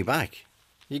the money back.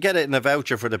 You get it in a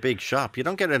voucher for the big shop. You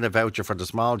don't get it in a voucher for the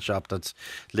small shop that's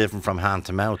living from hand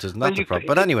to mouth. Isn't that the problem?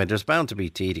 But anyway, there's bound to be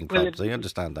teething problems. I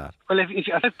understand that. Well,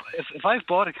 if I've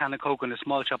bought a can of Coke in a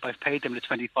small shop, I've paid them the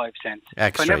 25 cents.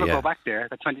 Extra, if I never go back there,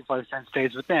 the 25 cents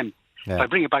stays with them. Yeah. If I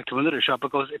bring it back to another shop,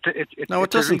 it goes. No,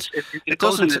 it doesn't. It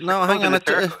doesn't. No, hang on.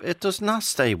 It does not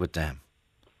stay with them.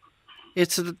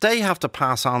 They have to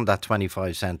pass on that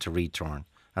 25 cent to return.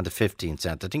 And the 15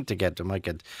 cent. I think they might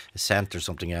get a cent or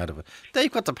something out of it.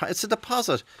 It's a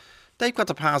deposit. They've got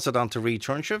to pass it on to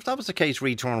return. Sure, if that was the case,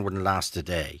 return wouldn't last a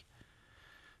day.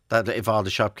 That if all the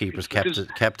shopkeepers kept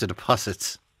the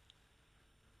deposits.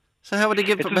 So how would they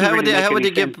give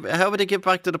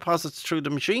back the deposits through the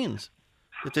machines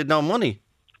if they had no money?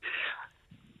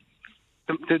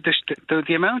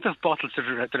 The amount of bottles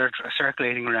that are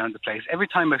circulating around the place, every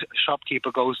time a shopkeeper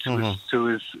goes to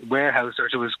his warehouse or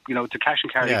to his to cash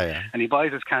and carry and he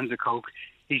buys his cans of Coke,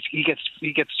 he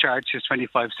gets charged his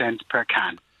 25 cents per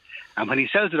can, and when he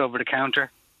sells it over the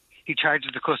counter, he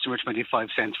charges the customer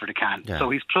 25 cents for the can. So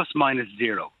he's plus minus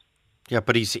zero. Yeah,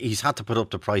 but he's had to put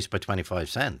up the price by 25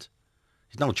 cents.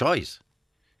 He's no choice.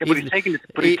 Yeah, but he's taking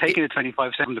the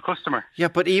 25 cents from the customer. Yeah,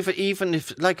 but even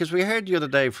if, like, as we heard the other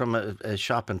day from a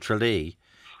shop in Tralee,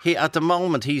 at the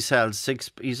moment he sells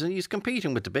he's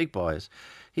competing with the big boys.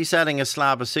 He's selling a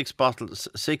slab of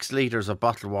 6 litres of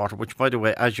bottled water, which, by the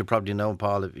way, as you probably know,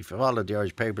 Paul, if you follow the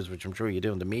Irish papers, which I'm sure you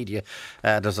do in the media,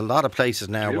 there's a lot of places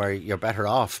now where you're better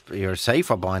off, you're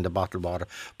safer buying the bottled water.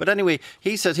 But anyway,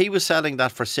 he said he was selling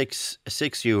that for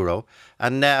 €6,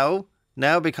 and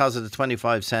now, because of the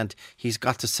 25 cent, he's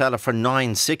got to sell it for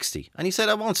 $9.60. And he said,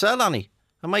 "I won't sell any.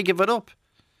 I might give it up.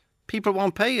 People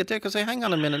won't pay it." They could say, "Hang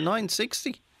on a minute,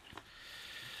 $9.60."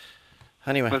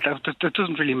 Anyway. Well, that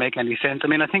doesn't really make any sense. I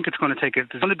mean, I think it's going to there's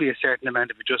going to be a certain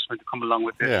amount of adjustment to come along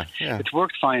with this. Yeah. It's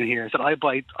worked fine here. So I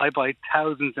buy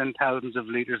thousands and thousands of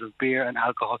litres of beer and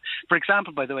alcohol. For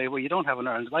example, by the way, where you don't have in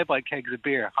Ireland, I buy kegs of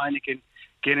beer, Heineken,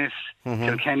 Guinness,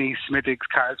 Kilkenny, Smithwick's,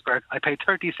 Carlsberg. I pay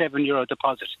 €37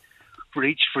 deposit for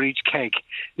each keg.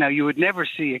 Now, you would never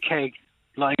see a keg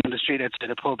lying on the street outside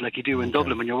a pub like you do in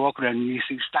Dublin when you walk around and you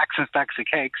see stacks and stacks of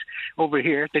kegs. Over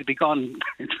here, they'd be gone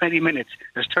in 20 minutes.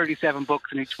 There's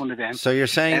 $37 in each one of them. So you're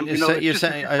saying,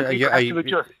 are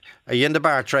you in the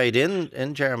bar trade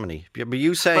in Germany? Are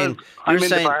you saying? Well, I'm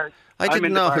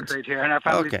in the bar trade here, and our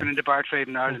family's been in the bar trade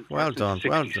in Ireland. Well done.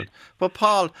 But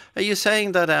Paul, are you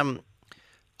saying that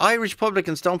Irish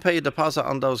publicans don't pay a deposit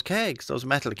on those kegs, those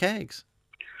metal kegs?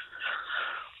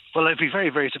 Well, I'd be very,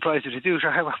 very surprised if they do.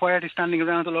 Why are they standing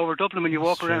around all over Dublin when you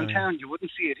walk around town? You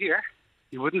wouldn't see it here.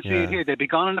 They'd be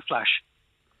gone in a flash.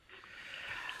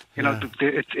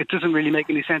 It doesn't really make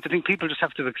any sense. I think people just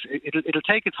have to. It'll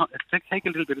take a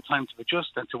little bit of time to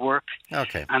adjust and to work.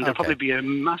 Okay. And there'll probably be a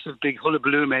massive big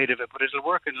hullabaloo made of it, but it'll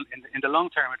work in the long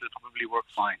term. It'll probably work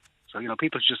fine. So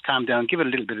people should just calm down, give it a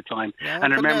little bit of time,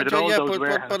 and remember that all those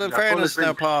warehouses. But in fairness,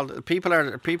 now, Paul, people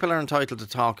are entitled to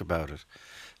talk about it.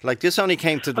 Like, this only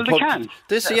came to the pub. They can.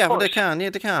 They can.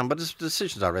 Yeah, they can. But the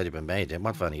decision's already been made. It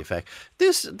won't have any effect.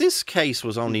 This case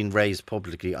was only raised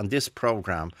publicly on this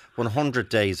programme 100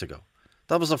 days ago.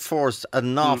 That was a first.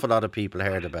 An awful lot of people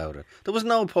heard about it. There was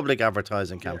no public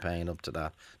advertising campaign up to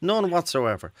that. None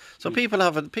whatsoever. So people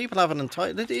have an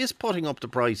entitlement. It is putting up the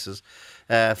prices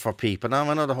for people. Now,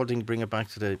 I know the whole thing, bring it back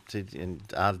to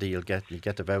Aldi, you'll get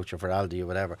the voucher for Aldi or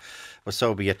whatever. But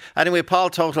so be it. Anyway, Paul,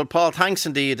 thanks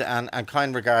indeed and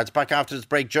kind regards. Back after this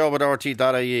break, Joe at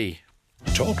RT.ie.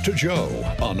 Talk to Joe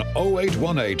on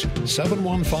 0818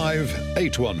 715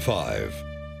 815.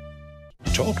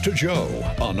 Talk to Joe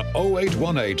on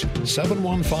 0818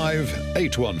 715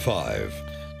 815.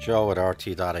 Joe at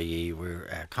RT.ie.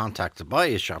 We're contacted by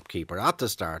a shopkeeper at the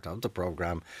start of the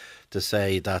programme to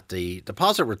say that the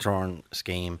deposit return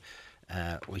scheme,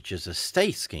 which is a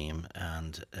state scheme,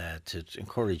 and to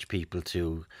encourage people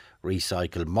to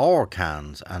recycle more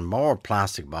cans and more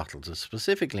plastic bottles, is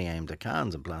specifically aimed at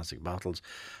cans and plastic bottles.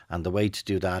 And the way to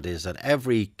do that is that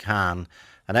every can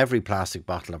and every plastic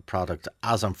bottle of product,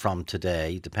 as and from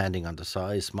today, depending on the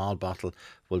size, small bottle,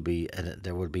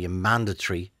 there will be a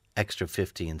mandatory extra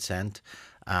 15 cent.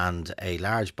 And a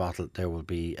large bottle, there will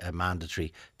be a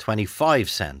mandatory 25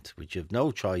 cent, which you have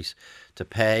no choice to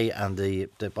pay. And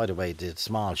by the way, the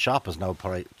small shop has no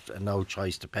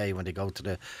choice to pay when they go to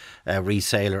the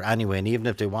reseller anyway. And even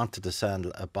if they wanted to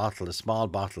sell a small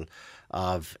bottle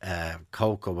of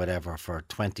Coke or whatever for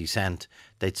 20 cent,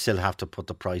 they'd still have to put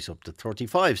the price up to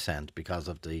 35 cent because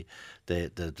of the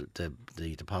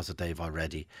deposit they've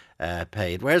already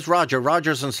paid. Where's Roger?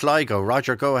 Roger's in Sligo.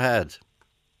 Roger, go ahead.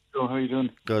 So how are you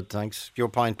doing? Good, thanks. Your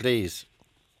point, please.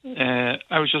 I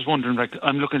was just wondering, like,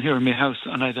 I'm looking here in my house,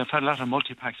 and I've had a lot of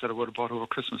multi-packs that I would have bought over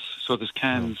Christmas. So there's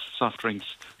cans, soft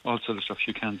drinks, all sorts of stuff, a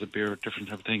few cans of beer, different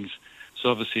type of things.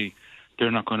 So obviously,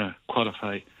 they're not going to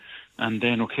qualify. And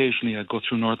then occasionally I'd go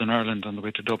through Northern Ireland on the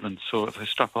way to Dublin. So if I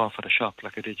stop off at a shop,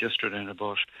 like I did yesterday, and I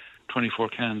bought 24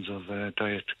 cans of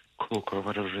Diet Coke or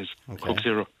whatever it is, Coke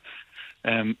Zero.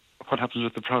 What happens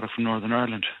with the product from Northern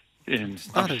Ireland?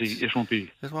 Obviously, it won't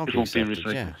be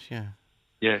recycled.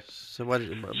 Yeah. So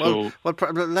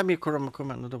let me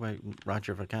come another way,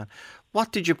 Roger, if I can.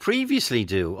 What did you previously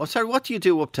do? Oh, sorry, what do you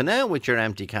do up to now with your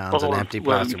empty cans and empty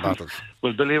plastic bottles?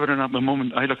 Well, believe it or not,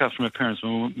 I look after my parents.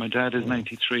 My dad is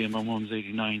 93 and my mum's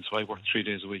 89, so I work 3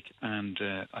 days a week, and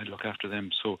I look after them.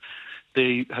 So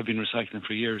they have been recycling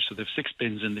for years. So they've 6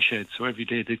 bins in the shed. So every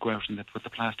day they go out and they put the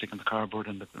plastic and the cardboard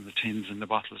and the tins and the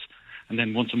bottles. And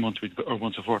then once a month or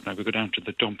once a fortnight we go down to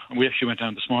the dump. And we actually went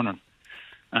down this morning,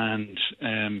 and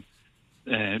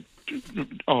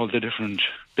all the different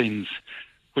bins,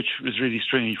 which was really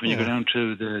strange. When you go down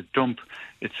to the dump,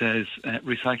 it says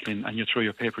recycling, and you throw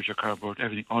your papers, your cardboard,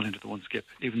 everything all into the one skip,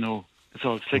 even though it's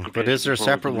all segregated. But is there a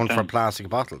separate one for plastic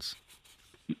bottles?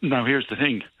 Now, here's the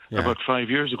thing. About 5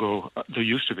 years ago, there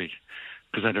used to be,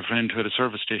 because I had a friend who had a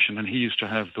service station, and he used to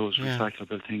have those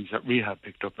recyclable things that Rehab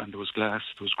picked up, and there was glass,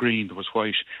 there was green, there was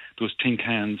white, there was tin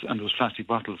cans, and there was plastic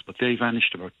bottles, but they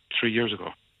vanished about 3 years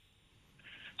ago.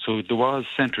 So there was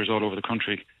centres all over the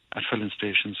country at filling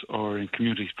stations or in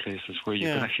community places where you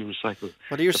could actually recycle.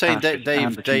 What are you saying?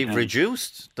 They've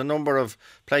reduced the number of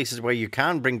places where you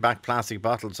can bring back plastic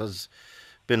bottles has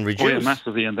been reduced. Oh, yeah,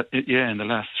 massively in the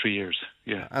last 3 years.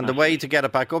 Yeah, and the way to get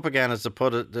it back up again is to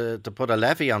put a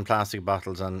levy on plastic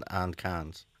bottles and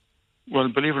cans. Well,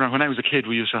 believe it or not, when I was a kid,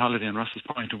 we used to holiday in Russell's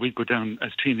Point, and we'd go down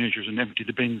as teenagers and empty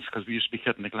the bins, because we used to be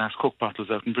getting the glass Coke bottles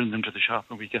out and bring them to the shop,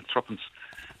 and we'd get threepence.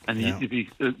 And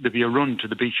there'd be a run to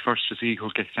the beach first to see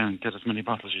who'd get as many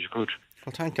bottles as you could.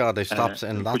 Well, thank God they've stopped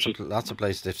in lots of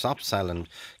places. They've stopped selling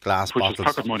glass bottles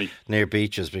pocket money near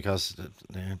beaches, because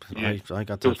I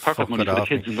got to fuck money for the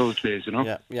kids in those days, you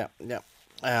know. Yeah.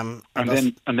 And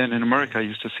then in America, I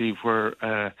used to see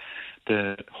where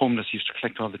the homeless used to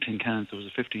collect all the tin cans. There was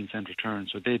a 15-cent return,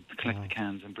 so they'd collect the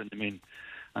cans and bring them in,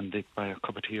 and they'd buy a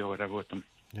cup of tea or whatever with them.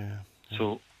 Yeah.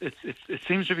 So it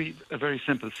seems to be a very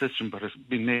simple system, but it's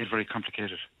been made very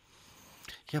complicated.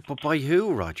 Yeah, but by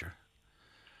who, Roger?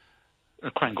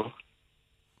 Quango.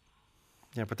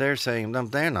 Yeah, but they're saying,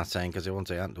 they're not saying, because they won't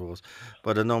say anything to us,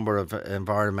 but a number of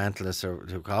environmentalists, or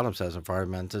who call themselves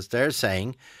environmentalists, they're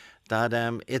saying that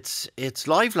it's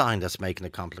Liveline that's making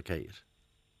it complicated.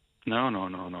 No.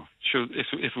 Sure, if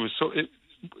it was so,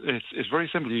 it's very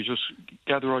simple. You just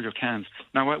gather all your cans.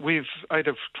 Now I'd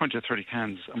have 20 or 30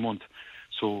 cans a month,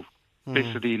 so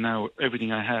basically now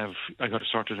everything I have, I got to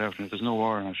sort it out, and if there's no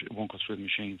wire on it, it won't go through the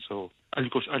machine. So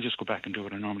I'll just go back and do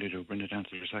what I normally do, bring it down to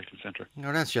the recycling centre.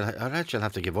 Or else you'll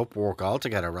have to give up work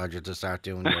altogether, Roger, to start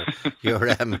doing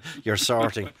your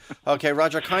sorting. Okay,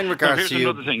 Roger, kind regards to you.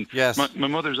 Here's another thing. Yes. My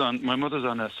mother's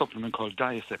on a supplement called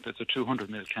Diasip. It's a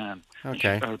 200ml can.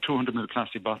 Okay. Or 200ml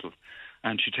plastic bottle,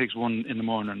 and she takes one in the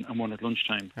morning and one at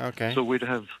lunchtime. Okay. So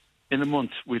in a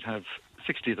month we'd have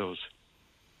 60 of those.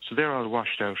 So they're all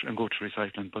washed out and go to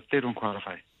recycling, but they don't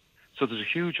qualify. So there's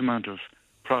a huge amount of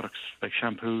products like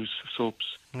shampoos, soaps,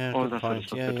 all that sort of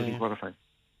stuff that doesn't qualify.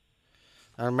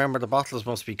 And remember, the bottles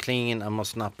must be clean and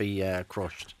must not be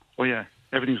crushed. Oh yeah,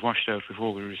 everything's washed out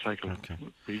before we recycle. Okay.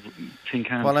 Tin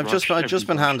cans. Well, I've just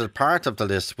been handed part of the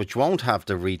list which won't have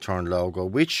the return logo,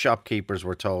 which shopkeepers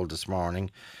were told this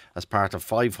morning, as part of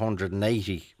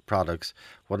 580 products,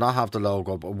 will not have the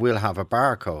logo but will have a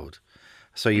barcode.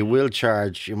 So you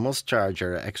must charge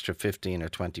your extra 15 or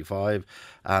 25,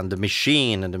 and the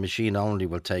machine only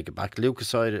will take it back.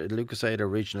 Lucasade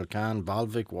original can,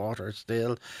 Volvic water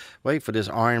still. Wait for this: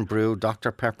 Iron Brew,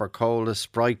 Dr Pepper Cola,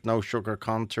 Sprite no sugar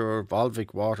contour,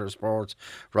 Volvic water sports,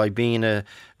 Ribena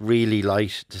really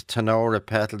light, Tenora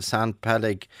Petal, San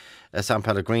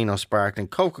Pellegrino sparkling,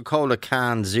 Coca-Cola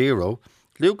can zero.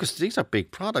 These are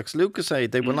big products.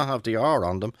 Lucasade, they will not have the R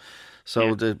on them.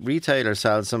 So the retailer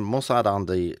sells them, must add on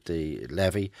the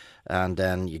levy, and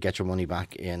then you get your money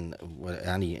back in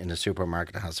a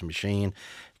supermarket that has a machine.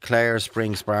 Clare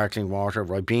Spring Sparkling Water,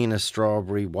 Ribena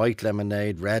Strawberry, White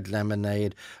Lemonade, Red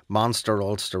Lemonade, Monster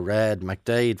Ulster Red,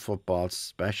 McDade Football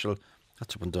Special.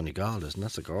 That's up in Donegal, isn't it?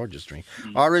 That's a gorgeous drink.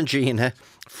 Orangina,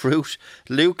 Fruit,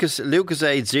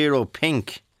 Lucasade Zero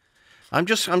Pink. I'm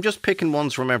just picking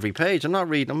ones from every page. I'm not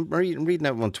reading. I'm reading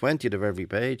out 1/20 of every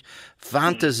page.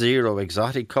 Fanta Zero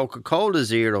Exotic, Coca-Cola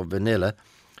Zero Vanilla,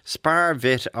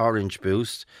 Sparvit Orange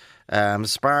Boost,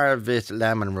 Sparvit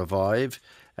Lemon Revive,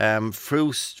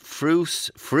 Fruce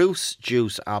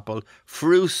Juice Apple,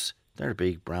 Fruce, they're a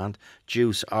big brand,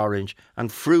 Juice Orange, and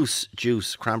Fruce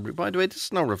Juice Cranberry. By the way, this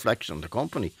is no reflection on the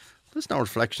company. This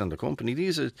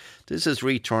is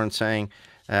Return saying,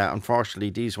 unfortunately,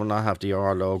 these will not have the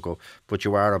R logo, but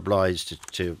you are obliged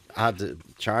to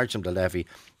charge them the levy,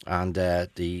 and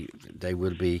they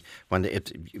will be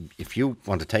if you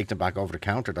want to take them back over the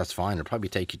counter, that's fine. It'll probably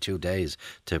take you 2 days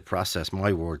to process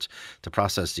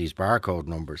these barcode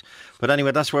numbers. But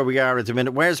anyway, that's where we are at the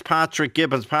minute. Where's Patrick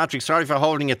Gibbons? Patrick, sorry for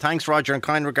holding you. Thanks, Roger, and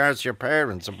kind regards to your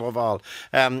parents above all.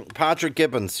 Patrick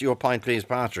Gibbons, your point, please,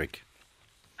 Patrick.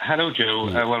 Hello, Joe.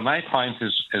 Well, my point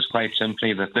is quite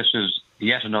simply that this is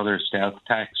yet another stealth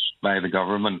tax by the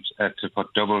government to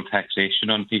put double taxation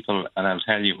on people, and I'll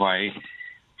tell you why.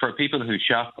 For people who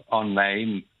shop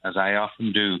online, as I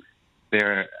often do,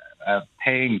 they're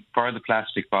paying for the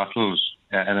plastic bottles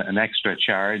an extra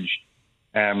charge,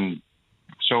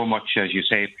 so much as you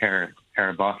say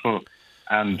per bottle.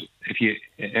 And if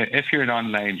you're an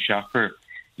online shopper,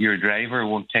 your driver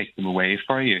won't take them away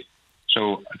for you.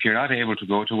 So if you're not able to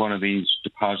go to one of these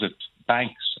deposit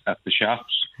banks at the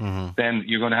shops, then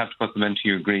you're going to have to put them into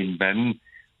your green bin,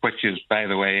 which is, by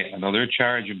the way, another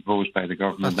charge imposed by the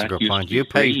government. That's a good point. You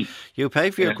pay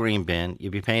for your green bin.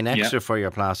 You'll be paying extra for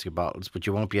your plastic bottles, but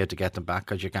you won't be able to get them back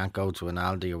because you can't go to an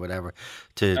Aldi or whatever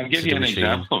I'll give you an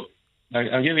example.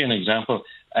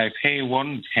 I pay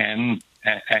 $1.10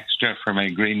 extra for my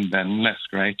green bin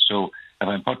lift, right? So if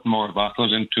I'm putting more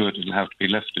bottles into it, it'll have to be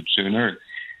lifted sooner.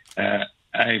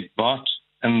 I bought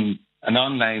an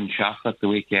online shop at the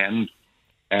weekend,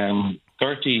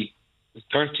 30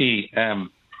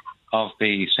 of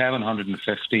the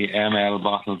 750 ml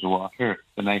bottles of water,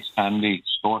 the nice handy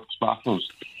sports bottles.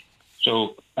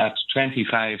 So that's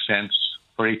 25 cents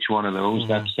for each one of those.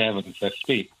 That's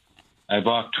 $7.50. I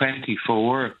bought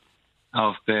 24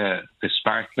 of the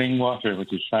sparkling water,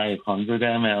 which is 500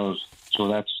 ml. So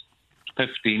that's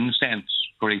 15 cents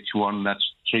for each one. That's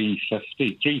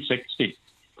 $3.60.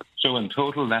 So in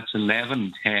total, that's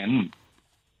 $11.10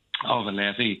 of a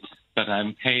levy that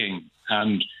I'm paying.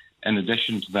 And in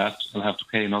addition to that, I'll have to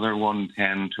pay another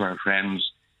 $1.10 to our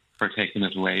friends for taking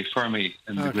it away for me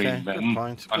in the green bin,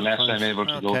 unless I'm able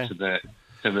to go to the.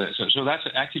 So that's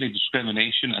actually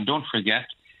discrimination. And don't forget,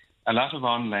 a lot of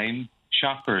online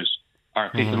shoppers are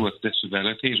people with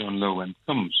disabilities on low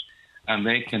incomes, and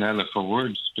they can ill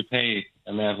afford to pay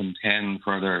 $11.10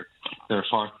 for their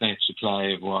fortnight supply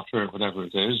of water or whatever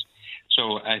it is.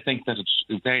 So I think that it's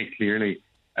very clearly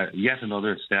yet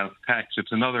another stealth tax.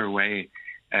 It's another way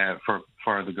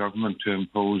for the government to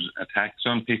impose a tax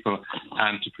on people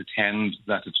and to pretend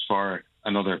that it's for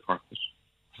another purpose.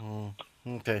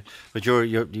 Okay, but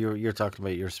you're talking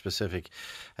about your specific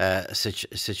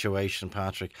situation,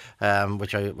 Patrick,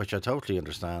 which I totally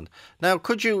understand. Now,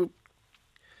 could you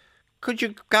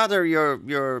gather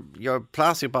your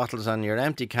plastic bottles and your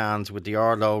empty cans with the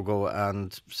R logo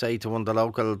and say to one of the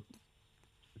local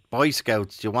Boy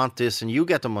Scouts, "Do you want this?" and you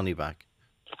get the money back?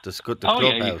 You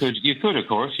could, of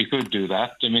course, you could do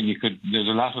that. I mean, there's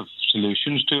a lot of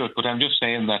solutions to it, but I'm just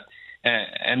saying that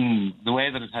in the way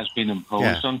that it has been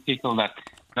imposed on people, that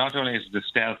not only is it a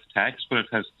stealth tax, but it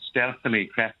has stealthily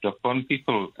crept up on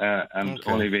people and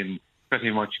only been pretty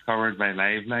much covered by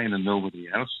Liveline and nobody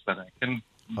else that I can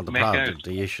on the make out.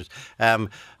 The issues.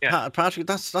 Patrick,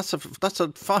 that's a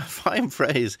fine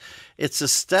phrase. It's a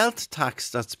stealth tax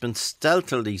that's been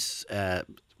stealthily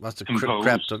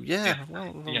crept up.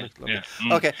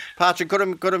 Okay, Patrick,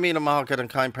 good to meet him, Malcolm, and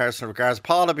kind personal regards.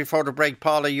 Paula, before the break,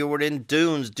 Paula, you were in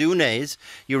Dunays.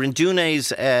 You were in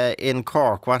Dunays in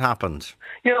Cork. What happened?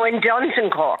 No, in Johnson,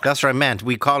 Cork. That's what I meant.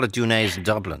 We call it Dunays in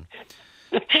Dublin.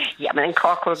 Yeah, but in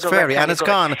Cork we're very, and it's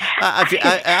gone.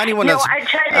 Anyone that's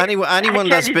anyone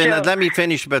that's been. Let me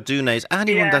finish about Dunay's.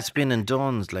 Anyone that's been in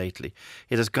Dunn's lately,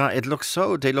 it has gone. It looks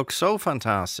so. They look so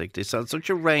fantastic. They sell such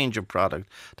a range of product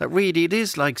that really it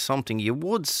is like something you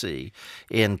would see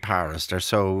in Paris. They're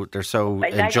so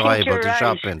enjoyable to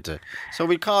shop into. So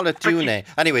we call it Dunay.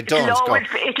 Anyway, Dunn's. It'll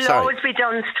always be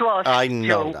Dunn's to us. I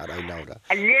know that.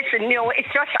 And listen,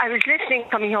 it's just I was listening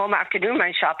coming home after doing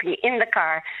my shopping in the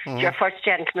car. Your first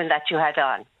gentleman that you had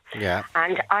on. Yeah.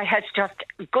 And I had just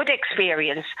good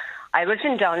experience. I was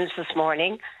in Dunn's this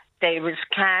morning. There was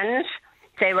cans.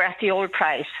 They were at the old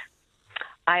price.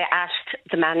 I asked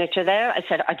the manager there, I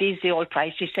said, are these the old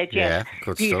price? He said, yes.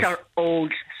 Good these stuff. are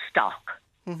old stock.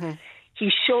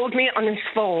 He showed me on his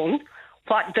phone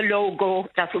what the logo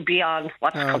that would be on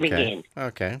what's coming in.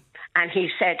 Okay. And he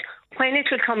said, when it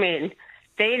will come in,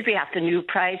 they'll be at the new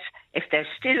price. If there's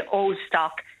still old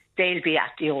stock, they'll be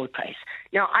at the old price.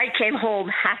 Now, I came home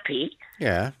happy.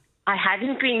 Yeah. I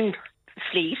hadn't been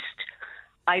fleeced.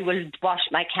 I will wash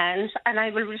my cans and I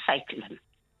will recycle them.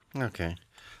 Okay.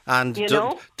 And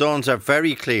Dunn's are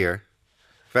very clear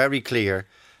that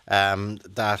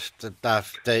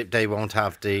they won't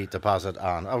have the deposit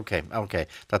on. Okay.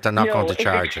 That they're not going to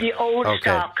charge you. The old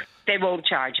stock, they won't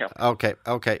charge you. Okay.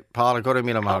 Paula, go to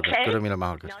Mila Margaret. Go to Mila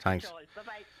Margaret. Thanks.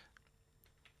 Bye-bye.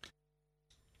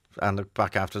 And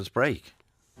back after this break.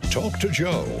 Talk to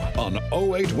Joe on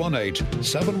 0818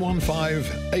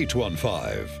 715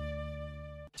 815.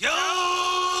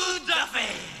 Joe Duffy!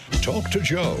 Talk to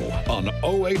Joe on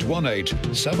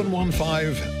 0818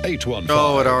 715 815.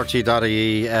 Joe at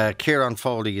RT.ie. Kieran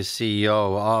Foley is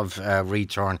CEO of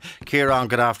Return. Kieran,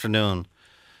 good afternoon.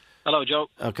 Hello, Joe.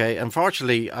 Okay,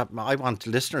 unfortunately, I want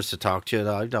listeners to talk to you.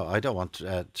 I don't want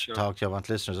to talk to you. I want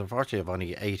listeners. Unfortunately, I've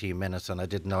only 18 minutes and I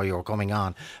didn't know you were coming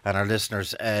on, and our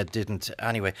listeners didn't.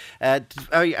 Anyway,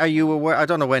 are you aware? I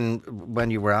don't know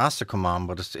when you were asked to come on,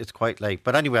 but it's quite late.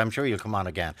 But anyway, I'm sure you'll come on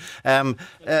again.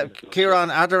 Kieran,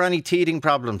 are there any teething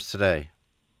problems today?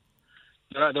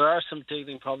 There are some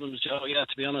teething problems, Joe. Yeah,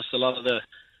 to be honest, a lot of the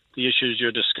issues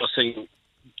you're discussing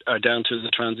are down to the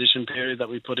transition period that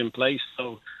we put in place.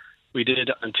 So we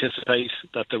did anticipate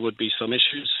that there would be some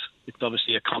issues. It's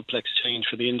obviously a complex change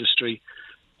for the industry.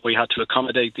 We had to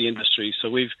accommodate the industry. So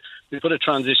we put a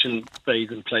transition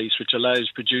phase in place which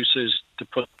allows producers to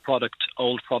put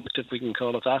old product, if we can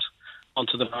call it that,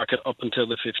 onto the market up until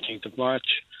the 15th of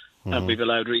March. And we've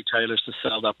allowed retailers to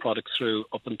sell that product through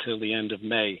up until the end of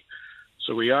May.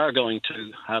 So we are going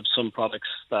to have some products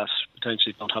that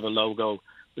potentially don't have a logo,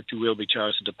 but you will be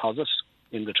charged a deposit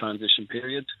in the transition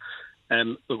period.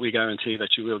 But we guarantee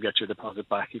that you will get your deposit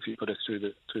back if you put it through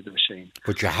the machine.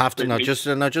 But you have to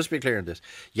just be clear on this.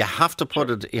 You have to put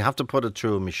it. You have to put it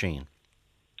through a machine.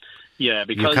 Yeah,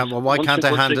 because why can't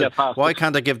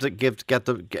I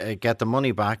get the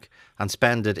money back and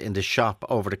spend it in the shop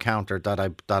over the counter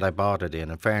that I bought it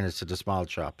in? In fairness to the small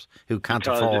shops who can't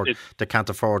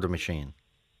afford the machine.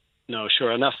 No,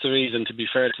 sure, and that's the reason. To be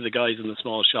fair to the guys in the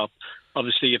small shop,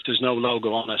 obviously, if there's no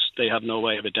logo on it, they have no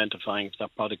way of identifying if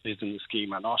that product is in the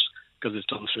scheme or not, because it's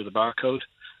done through the barcode.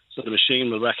 So the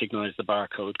machine will recognise the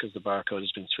barcode because the barcode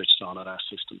has been switched on at our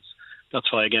systems.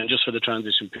 That's why, again, just for the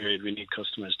transition period, we need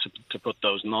customers to put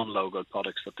those non-logoed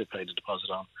products that they paid a deposit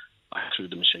on back through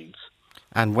the machines.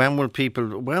 And when will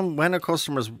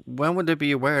when would they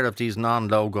be aware of these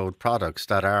non-logoed products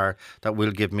that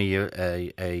will give me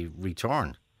a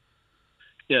return?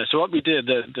 Yeah, so what we did,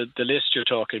 the list you're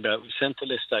talking about, we sent the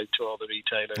list out to all the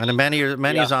retailers. And many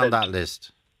is on that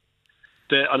list?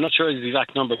 I'm not sure the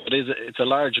exact number, but it's a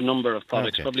large number of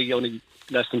products, probably only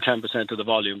less than 10% of the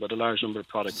volume, but a large number of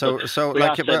products. So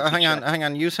hang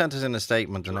on, you sent us in a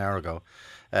statement an hour ago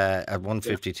at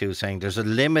 1:52 saying there's a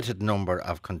limited number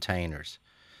of containers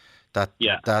that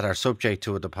are subject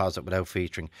to a deposit without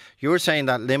featuring. You're saying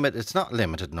that it's not a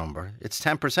limited number, it's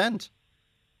 10%.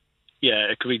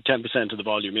 Yeah, it could be 10% of the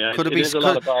volume. Yeah, could it be a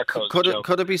lot of barcodes?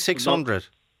 Could it be 600?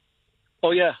 Oh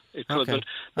yeah, it could. Okay.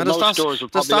 But most stores will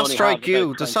probably strike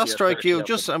you? Does that strike you?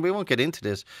 Just, and we won't get into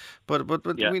this, but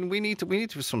we need to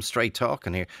have some straight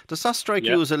talking here. Does that strike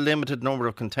you as a limited number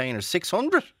of containers?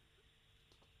 600?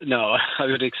 No, I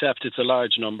would accept it's a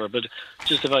large number, but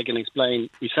just if I can explain,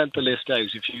 we sent the list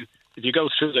out. If you go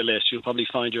through the list, you'll probably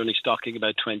find you're only stocking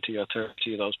about 20 or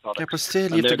 30 of those products. Yeah, but still,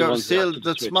 you have to go. Still,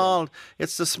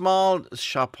 it's the small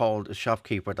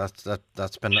shopkeeper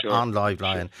that's been on live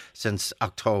line since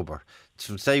October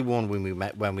since day one when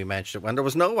we mentioned it, when there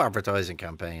was no advertising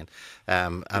campaign,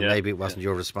 and maybe it wasn't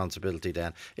your responsibility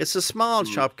then. It's a small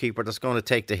shopkeeper that's going to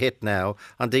take the hit now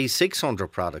on these 600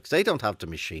 products. They don't have the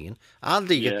machine.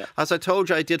 Aldi, as I told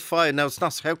you, I did 5. Now it's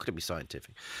not, how could it be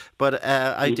scientific? But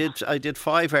I did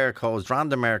 5 air codes,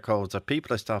 random air codes of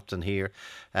people I stopped in here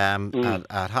at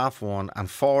 1:30, and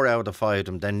 4 out of 5 of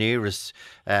them, their nearest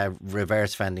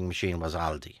reverse vending machine was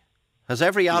Aldi. Has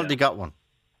every Aldi got one?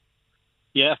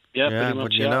 Yeah, pretty much.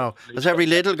 Wouldn't you know? Has every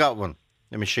Lidl got one?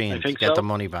 A machine to get the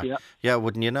money back. Yeah,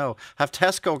 wouldn't you know? Have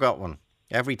Tesco got one?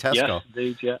 Every Tesco. Yes,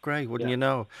 indeed, yeah. Great, wouldn't you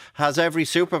know? Has every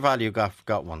Super Value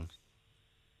got one?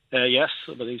 Yes,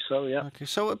 I believe so. Yeah. Okay,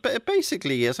 so it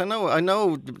basically is. I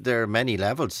know there are many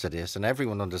levels to this, and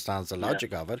everyone understands the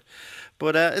logic of it.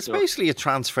 But it's basically a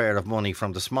transfer of money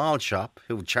from the small shop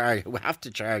who have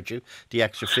to charge you the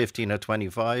extra 15 or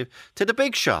 25 to the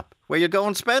big shop where you go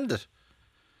and spend it.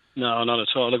 No, not at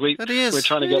all. Like we're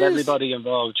trying to get everybody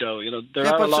involved, Joe. You know, there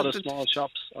are a lot of small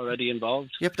shops already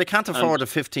involved. Yeah, but they can't afford a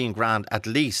 15 grand at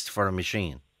least for a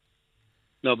machine.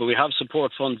 No, but we have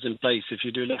support funds in place. If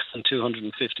you do less than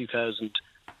 250,000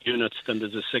 units, then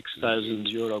there's a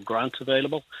 €6,000 grant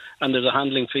available, and there's a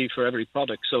handling fee for every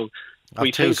product. So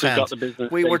we think we've got the business.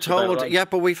 We were told,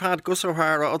 but we've had Gus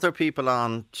O'Hara, other people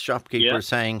on shopkeepers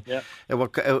saying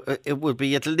it would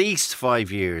be at least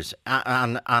 5 years,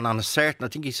 and on a certain, I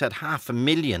think he said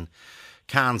 500,000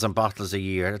 cans and bottles a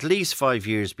year, at least 5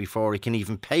 years before he can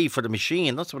even pay for the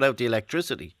machine. That's without the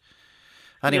electricity.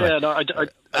 Anyway, I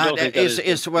don't think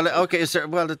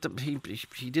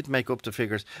he did make up the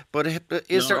figures, but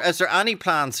is there any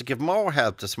plans to give more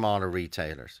help to smaller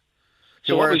retailers?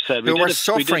 So what we said, who are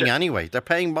suffering anyway. They're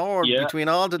paying more between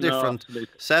all the different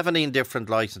 17 different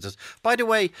licenses. By the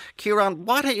way, Kieran,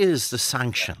 what is the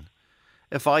sanction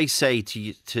if I say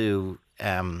to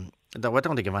though I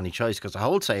don't think I have any choice because a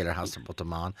wholesaler has to put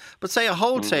them on. But say a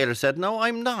wholesaler said, no,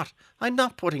 I'm not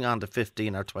putting on the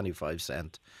 15 or 25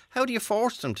 cent. How do you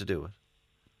force them to do it?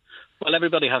 Well,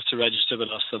 everybody has to register with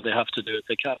us, so they have to do it.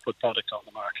 They can't put product on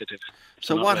the market.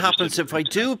 So what happens if I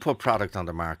do put product on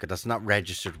the market that's not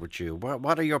registered with you?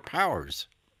 What are your powers?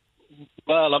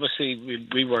 Well, obviously,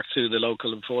 we work through the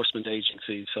local enforcement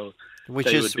agencies, so would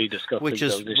be discussing those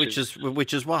issues.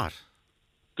 Which is what?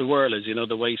 The world is,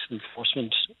 the waste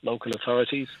enforcement local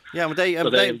authorities. Yeah, but they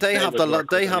have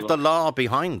the law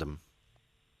behind them.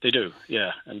 They do,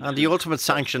 yeah. And the ultimate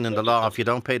sanction in the law, if you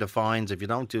don't pay the fines, if you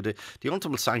don't do the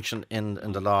ultimate sanction in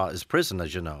the law is prison,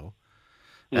 as you know.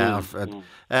 You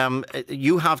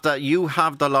have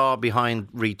the law behind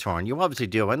return. You obviously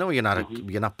do. I know you're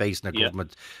not based in a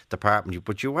government department,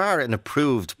 but you are an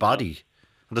approved body.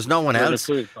 And there's no one else.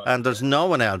 And there's no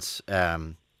one else.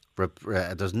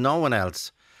 There's no one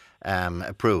else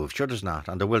approved. Sure, there's not,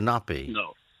 and there will not be.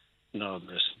 No, there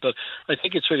isn't. But I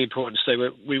think it's really important to say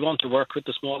we want to work with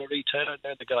the smaller retailer.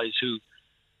 They're the guys who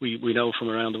we know from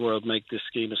around the world make this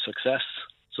scheme a success.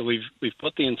 So we've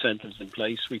put the incentives in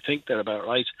place. We think they're about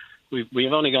right.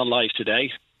 We've only gone live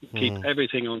today. Keep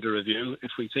everything under review.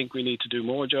 If we think we need to do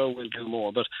more, Joe, we'll do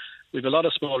more. But we've a lot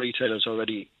of small retailers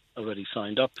already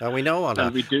signed up. And we know all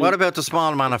that. What about the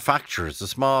small manufacturers? The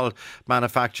small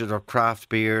manufacturers of craft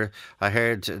beer. I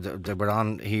heard they were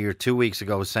on here 2 weeks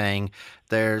ago saying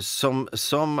there's some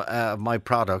of my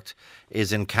product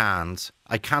is in cans.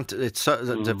 I can't. It's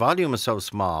the volume is so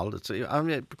small.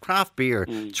 Craft beer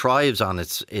thrives on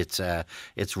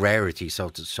its rarity, so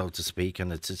to speak,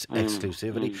 and its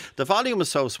exclusivity. The volume is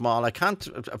so small. I can't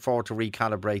afford to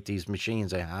recalibrate these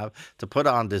machines I have to put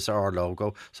on this R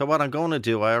logo. So what I'm going to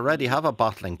do, I already have a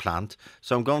bottling plant.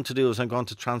 So I'm going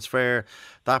to transfer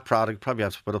that product. Probably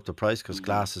have to put up the price because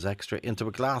glass is extra into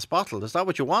a glass bottle. Is that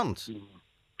what you want?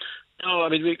 No, I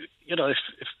mean, if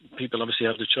people obviously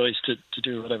have the choice to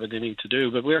do whatever they need to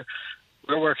do, but we're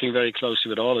working very closely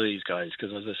with all of these guys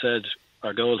because, as I said,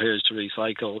 our goal here is to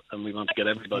recycle, and we want to get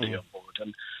everybody on board.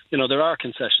 And there are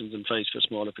concessions in place for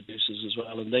smaller producers as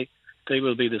well, and they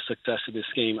will be the success of this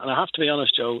scheme. And I have to be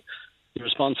honest, Joe, the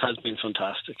response has been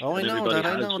fantastic. Oh, I know all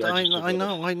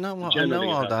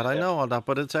that.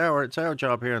 But it's our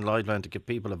job here in Liveline to give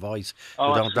people a voice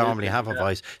who don't normally have a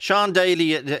voice. Sean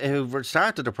Daly, who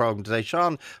started the programme today.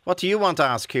 Sean, what do you want to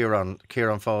ask Kieran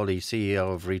Foley,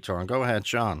 CEO of Return? Go ahead,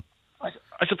 Sean.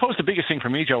 I suppose the biggest thing for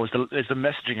me, Joe, is the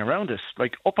messaging around this.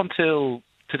 Like up until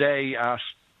today at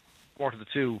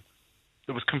 1:45,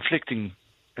 there was conflicting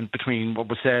in between what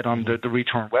was said on the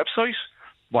Return website,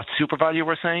 what Super Value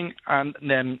were saying, and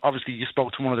then obviously you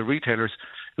spoke to one of the retailers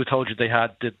who told you they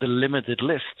had the limited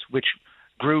list, which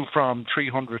grew from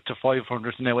 300 to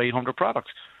 500 to now 800 products.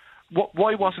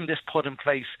 Why wasn't this put in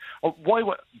place? Or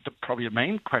probably the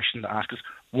main question to ask is,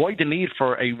 why the need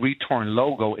for a return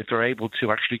logo if they're able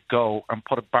to actually go and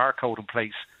put a barcode in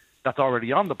place that's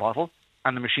already on the bottle,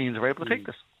 and the machines are able to take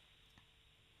this?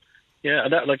 Yeah,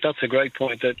 that's a great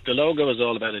point. That the logo is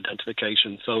all about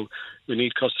identification. So we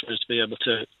need customers to be able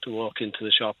to walk into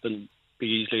the shop and be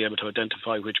easily able to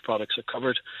identify which products are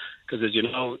covered. Because as you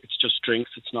know, it's just drinks.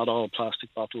 It's not all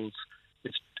plastic bottles.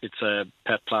 It's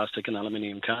PET plastic and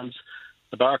aluminium cans.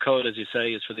 The barcode, as you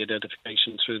say, is for the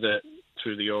identification through the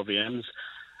OVMs.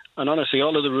 And honestly,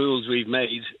 all of the rules we've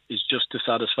made is just to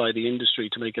satisfy the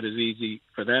industry, to make it as easy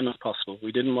for them as possible.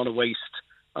 We didn't want to waste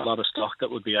a lot of stock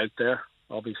that would be out there,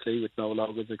 obviously, with no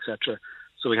logos, etc.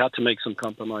 So we had to make some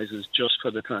compromises just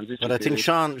for the transition. But I think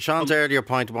Sean's earlier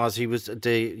point was your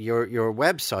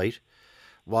website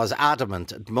was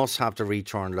adamant it must have the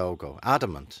return logo,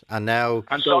 adamant, and now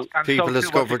people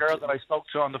discovered. The girl that I spoke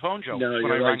to on the phone, Joe. No,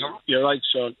 you're right,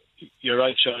 Sean. You're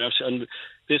right, Sean. And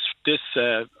this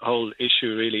whole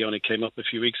issue really only came up a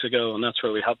few weeks ago, and that's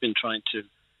where we have been trying to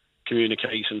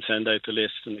communicate and send out the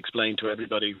list and explain to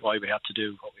everybody why we had to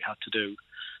do what we had to do.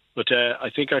 But I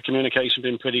think our communication has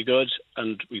been pretty good,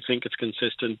 and we think it's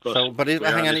consistent. But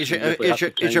hang on, is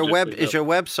your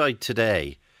website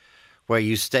today where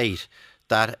you state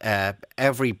that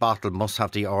every bottle must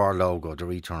have the R logo, the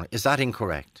return? Is that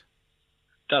incorrect?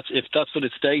 If that's what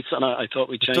it states, and I thought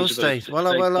we changed it. It does state.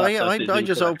 I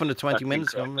just opened it 20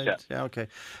 minutes ago. Yeah, okay.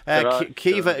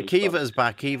 Kiva is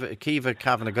back. Kiva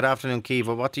Kavanagh. Good afternoon,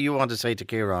 Kiva. What do you want to say to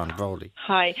Kieran Brody?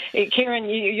 Hi, Kieran.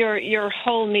 Your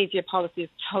whole media policy is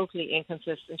totally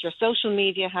inconsistent. Your social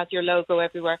media has your logo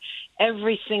everywhere.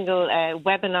 Every single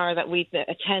webinar that we've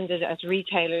attended as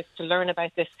retailers to learn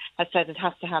about this has said it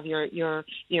has to have your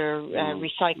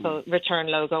recycle return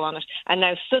logo on it. And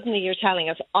now suddenly you're telling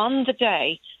us on the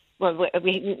day. Well,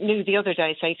 we knew the other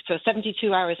day, say, so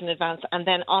 72 hours in advance, and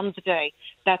then on the day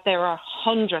that there are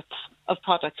hundreds of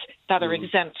products that are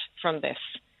exempt from this.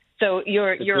 So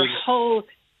your whole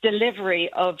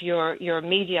delivery of your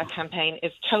media campaign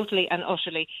is totally and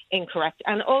utterly incorrect.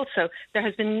 And also, there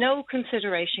has been no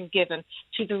consideration given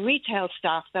to the retail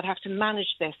staff that have to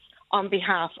manage this on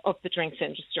behalf of the drinks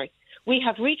industry. We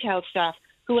have retail staff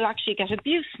who will actually get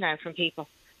abuse now from people,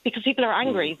 because people are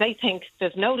angry. They think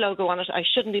there's no logo on it. I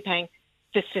shouldn't be paying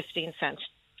this 15 cents.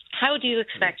 How do you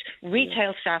expect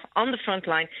retail staff on the front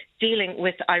line dealing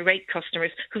with irate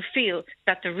customers who feel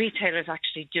that the retailer is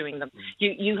actually doing them?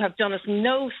 You have done us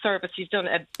no service. You've done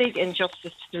a big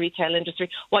injustice to the retail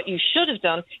industry. What you should have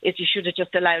done is you should have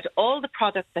just allowed all the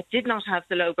products that did not have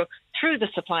the logo through the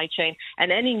supply chain,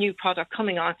 and any new product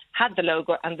coming on had the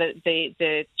logo, and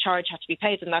the charge had to be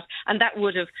paid in that, and that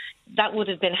would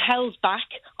have been held back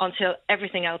until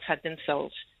everything else had been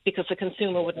sold, because the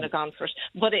consumer wouldn't have gone for it.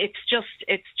 But it's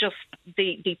just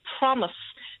the promise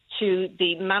to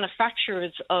the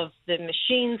manufacturers of the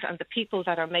machines and the people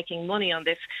that are making money on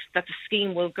this, that the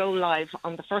scheme will go live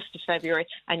on the 1st of February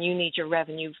and you need your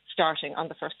revenue starting on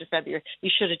the 1st of February. You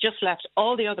should have just left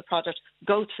all the other products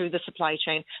go through the supply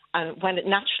chain, and when it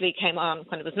naturally came on,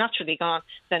 when it was naturally gone,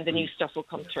 then the new stuff will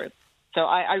come through. So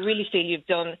I really feel you've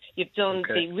done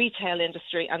the retail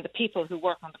industry and the people who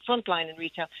work on the front line in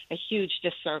retail a huge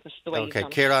disservice the way you've done it.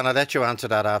 Okay, Kieran, I'll let you answer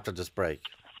that after this break.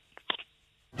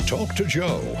 Talk to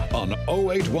Joe on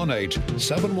 0818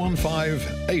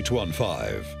 715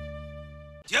 815.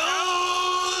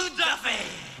 Joe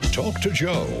Duffy! Talk to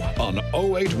Joe on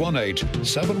 0818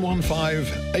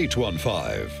 715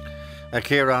 815.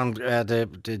 Kieran,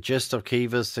 the gist of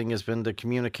Kiva's thing has been the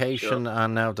communication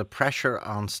and now the pressure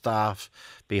on staff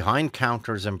behind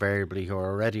counters invariably, who are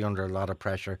already under a lot of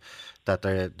pressure, that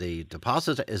the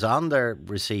deposit is on their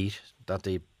receipt,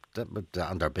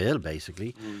 on their bill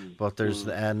basically, but there's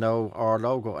no R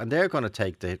logo, and they're going to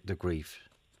take the grief.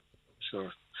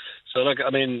 Sure. So look, I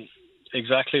mean,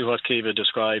 exactly what Kiva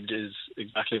described is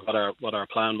exactly what our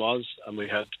plan was, and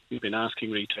we've been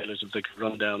asking retailers if they could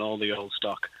run down all the old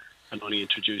stock and only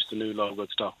introduce the new logo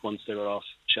stock once they were off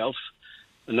shelf.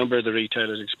 A number of the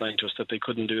retailers explained to us that they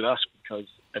couldn't do that because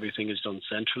everything is done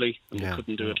centrally, and they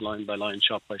couldn't do it line by line,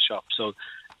 shop by shop. So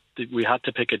we had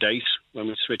to pick a date when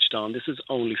we switched on. This is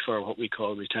only for what we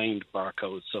call retained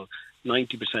barcodes. So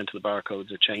 90% of the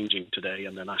barcodes are changing today,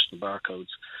 and they're national barcodes.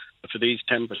 But for these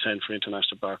 10% for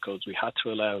international barcodes, we had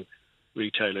to allow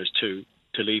retailers to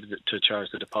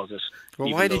charge the deposit.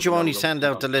 Well, why did you only send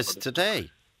out the list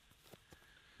today?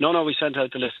 No, we sent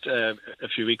out the list a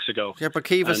few weeks ago. Yeah, but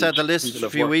Kiva said the list a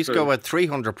few weeks ago had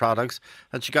 300 products,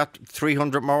 and she got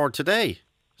 300 more today.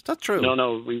 Is that true?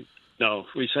 No,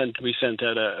 we sent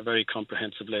out a very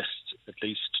comprehensive list at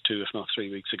least 2, if not 3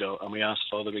 weeks ago, and we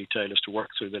asked all the retailers to work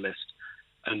through the list.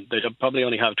 and they probably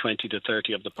only have 20 to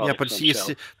 30 of the products on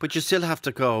shelf. But you still have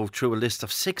to go through a list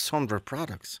of 600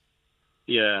 products.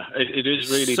 Yeah, it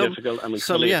is really difficult, and we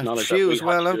fully acknowledge Fuse,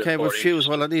 that. With Fuse,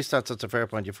 at least that's a fair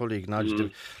point. You fully acknowledge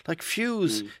it. Like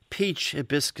Fuse Peach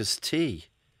Hibiscus Tea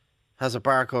has a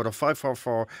barcode of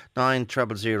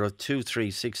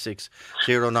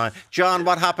 544-900-236609. John,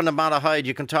 what happened in Malahide?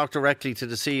 You can talk directly to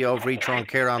the CEO of Retron,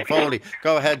 Kieran Foley.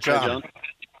 Go ahead, John. Hi, John.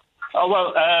 Oh,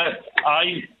 well,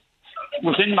 I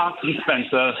was in Marks and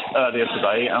Spencer earlier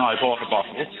today, and I bought a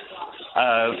bottle.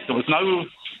 There was no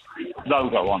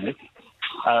logo on it,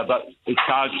 but it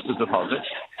charged the deposit.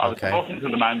 I was talking to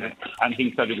the man, and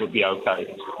he said it would be okay.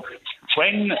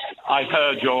 When I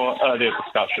heard your earlier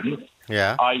discussion,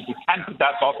 I decanted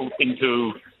that bottle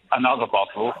into another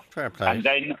bottle and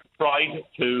then tried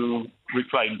to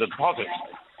reclaim the deposit.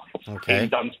 In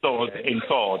Dunnes stores in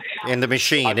Ford. In the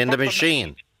machine, Yeah, in the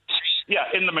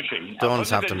machine. Dunnes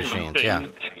have the machines, Yeah,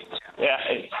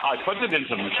 I put it into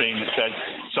the machine. It said,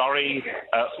 sorry,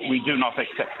 we do not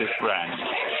accept this brand.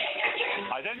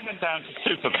 I then went down to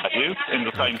Super Value in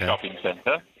the same shopping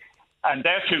centre, and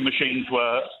their two machines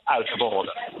were out of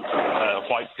order.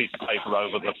 White piece of paper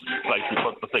over the place we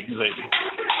put the things in.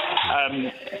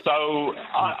 So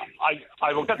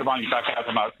I will get the money back out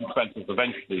of Marks and Spencer's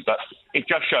eventually, but it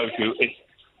just shows you it's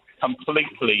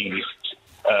completely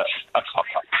a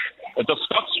cock-up. The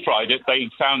Scots tried it. They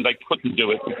found they couldn't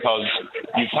do it because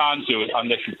you can't do it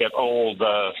unless you get all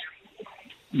the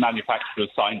manufacturers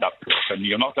signed up to it, and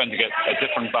you're not going to get a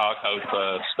different barcode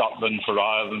for Scotland, for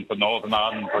Ireland, for Northern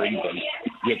Ireland, for England.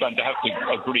 You're going to have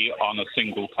to agree on a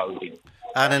single coding.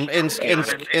 And in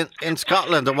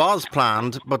Scotland it was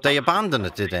planned, but they abandoned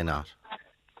it, did they not?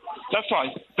 That's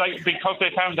right. Because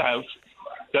they found out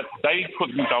that they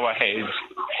couldn't go ahead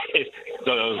if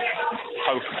the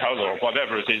Coca-Cola or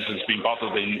whatever it is has been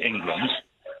bottled in England,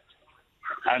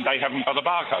 and they haven't got a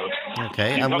barcode.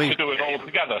 Okay, You've and got we to do it all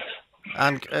together.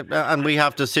 And we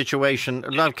have the situation.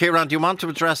 Now, Kieran, do you want to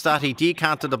address that? He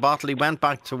decanted the bottle. He went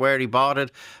back to where he bought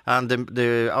it, and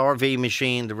the RV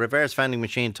machine, the reverse vending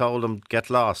machine, told him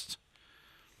get lost.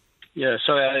 Yeah,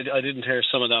 sorry, I didn't hear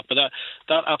some of that, but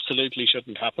that absolutely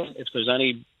shouldn't happen. If there's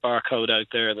any barcode out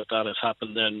there that has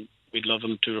happened, then we'd love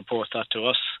them to report that to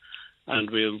us, and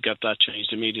we'll get that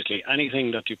changed immediately. Anything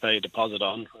that you pay a deposit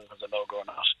on, whether it has a logo or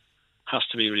not, has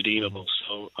to be redeemable.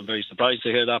 So I'm very surprised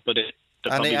to hear that, but there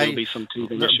probably will be some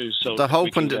teething issues. So the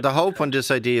hope when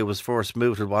this idea was first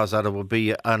mooted was that it would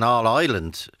be an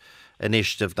all-island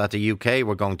initiative, that the UK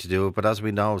were going to do it, but as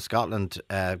we know, Scotland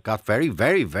got very,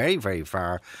 very, very, very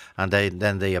far, and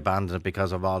then they abandoned it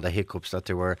because of all the hiccups that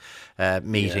they were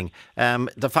meeting.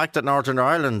 The fact that Northern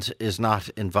Ireland is not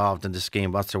involved in the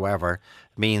scheme whatsoever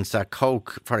means that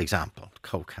Coke, for example,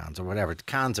 Coke cans or whatever,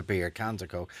 cans of beer, cans of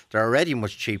Coke, they're already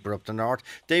much cheaper up the north.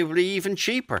 They will be even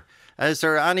cheaper. Is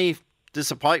there any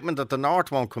disappointment that the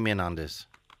north won't come in on this?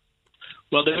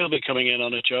 Well, they will be coming in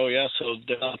on it, Joe, yeah, so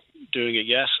they're not doing it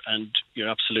yet, and you're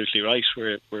absolutely right.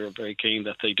 We're very keen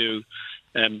that they do.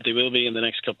 They will be in the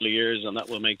next couple of years, and that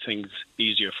will make things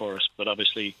easier for us. But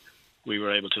obviously, we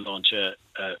were able to launch a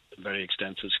very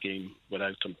extensive scheme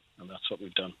without them, and that's what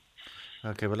we've done.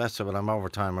 Okay, well, I'm over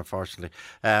time, unfortunately.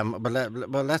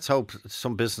 But let's hope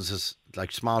some businesses,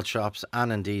 like small shops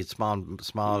and indeed small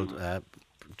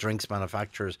drinks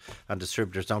manufacturers and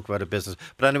distributors, don't go out of business.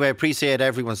 But anyway, I appreciate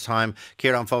everyone's time.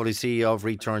 Kieran Foley, CEO of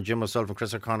Return, Jim O'Sullivan,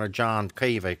 Chris O'Connor, John,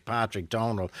 Kavik, Patrick,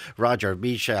 Donald, Roger,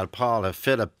 Michelle, Paula,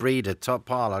 Philip, Breda,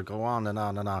 Paul. I'll go on and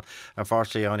on and on.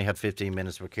 Unfortunately, I only had 15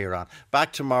 minutes with Kieran.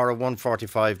 Back tomorrow,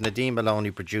 1:45. Nadine Maloney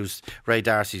produced. Ray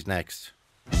Darcy's next.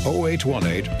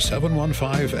 0818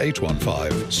 715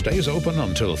 815 stays open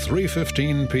until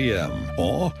 3:15 p.m.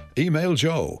 or email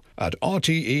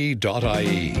joe@rte.ie.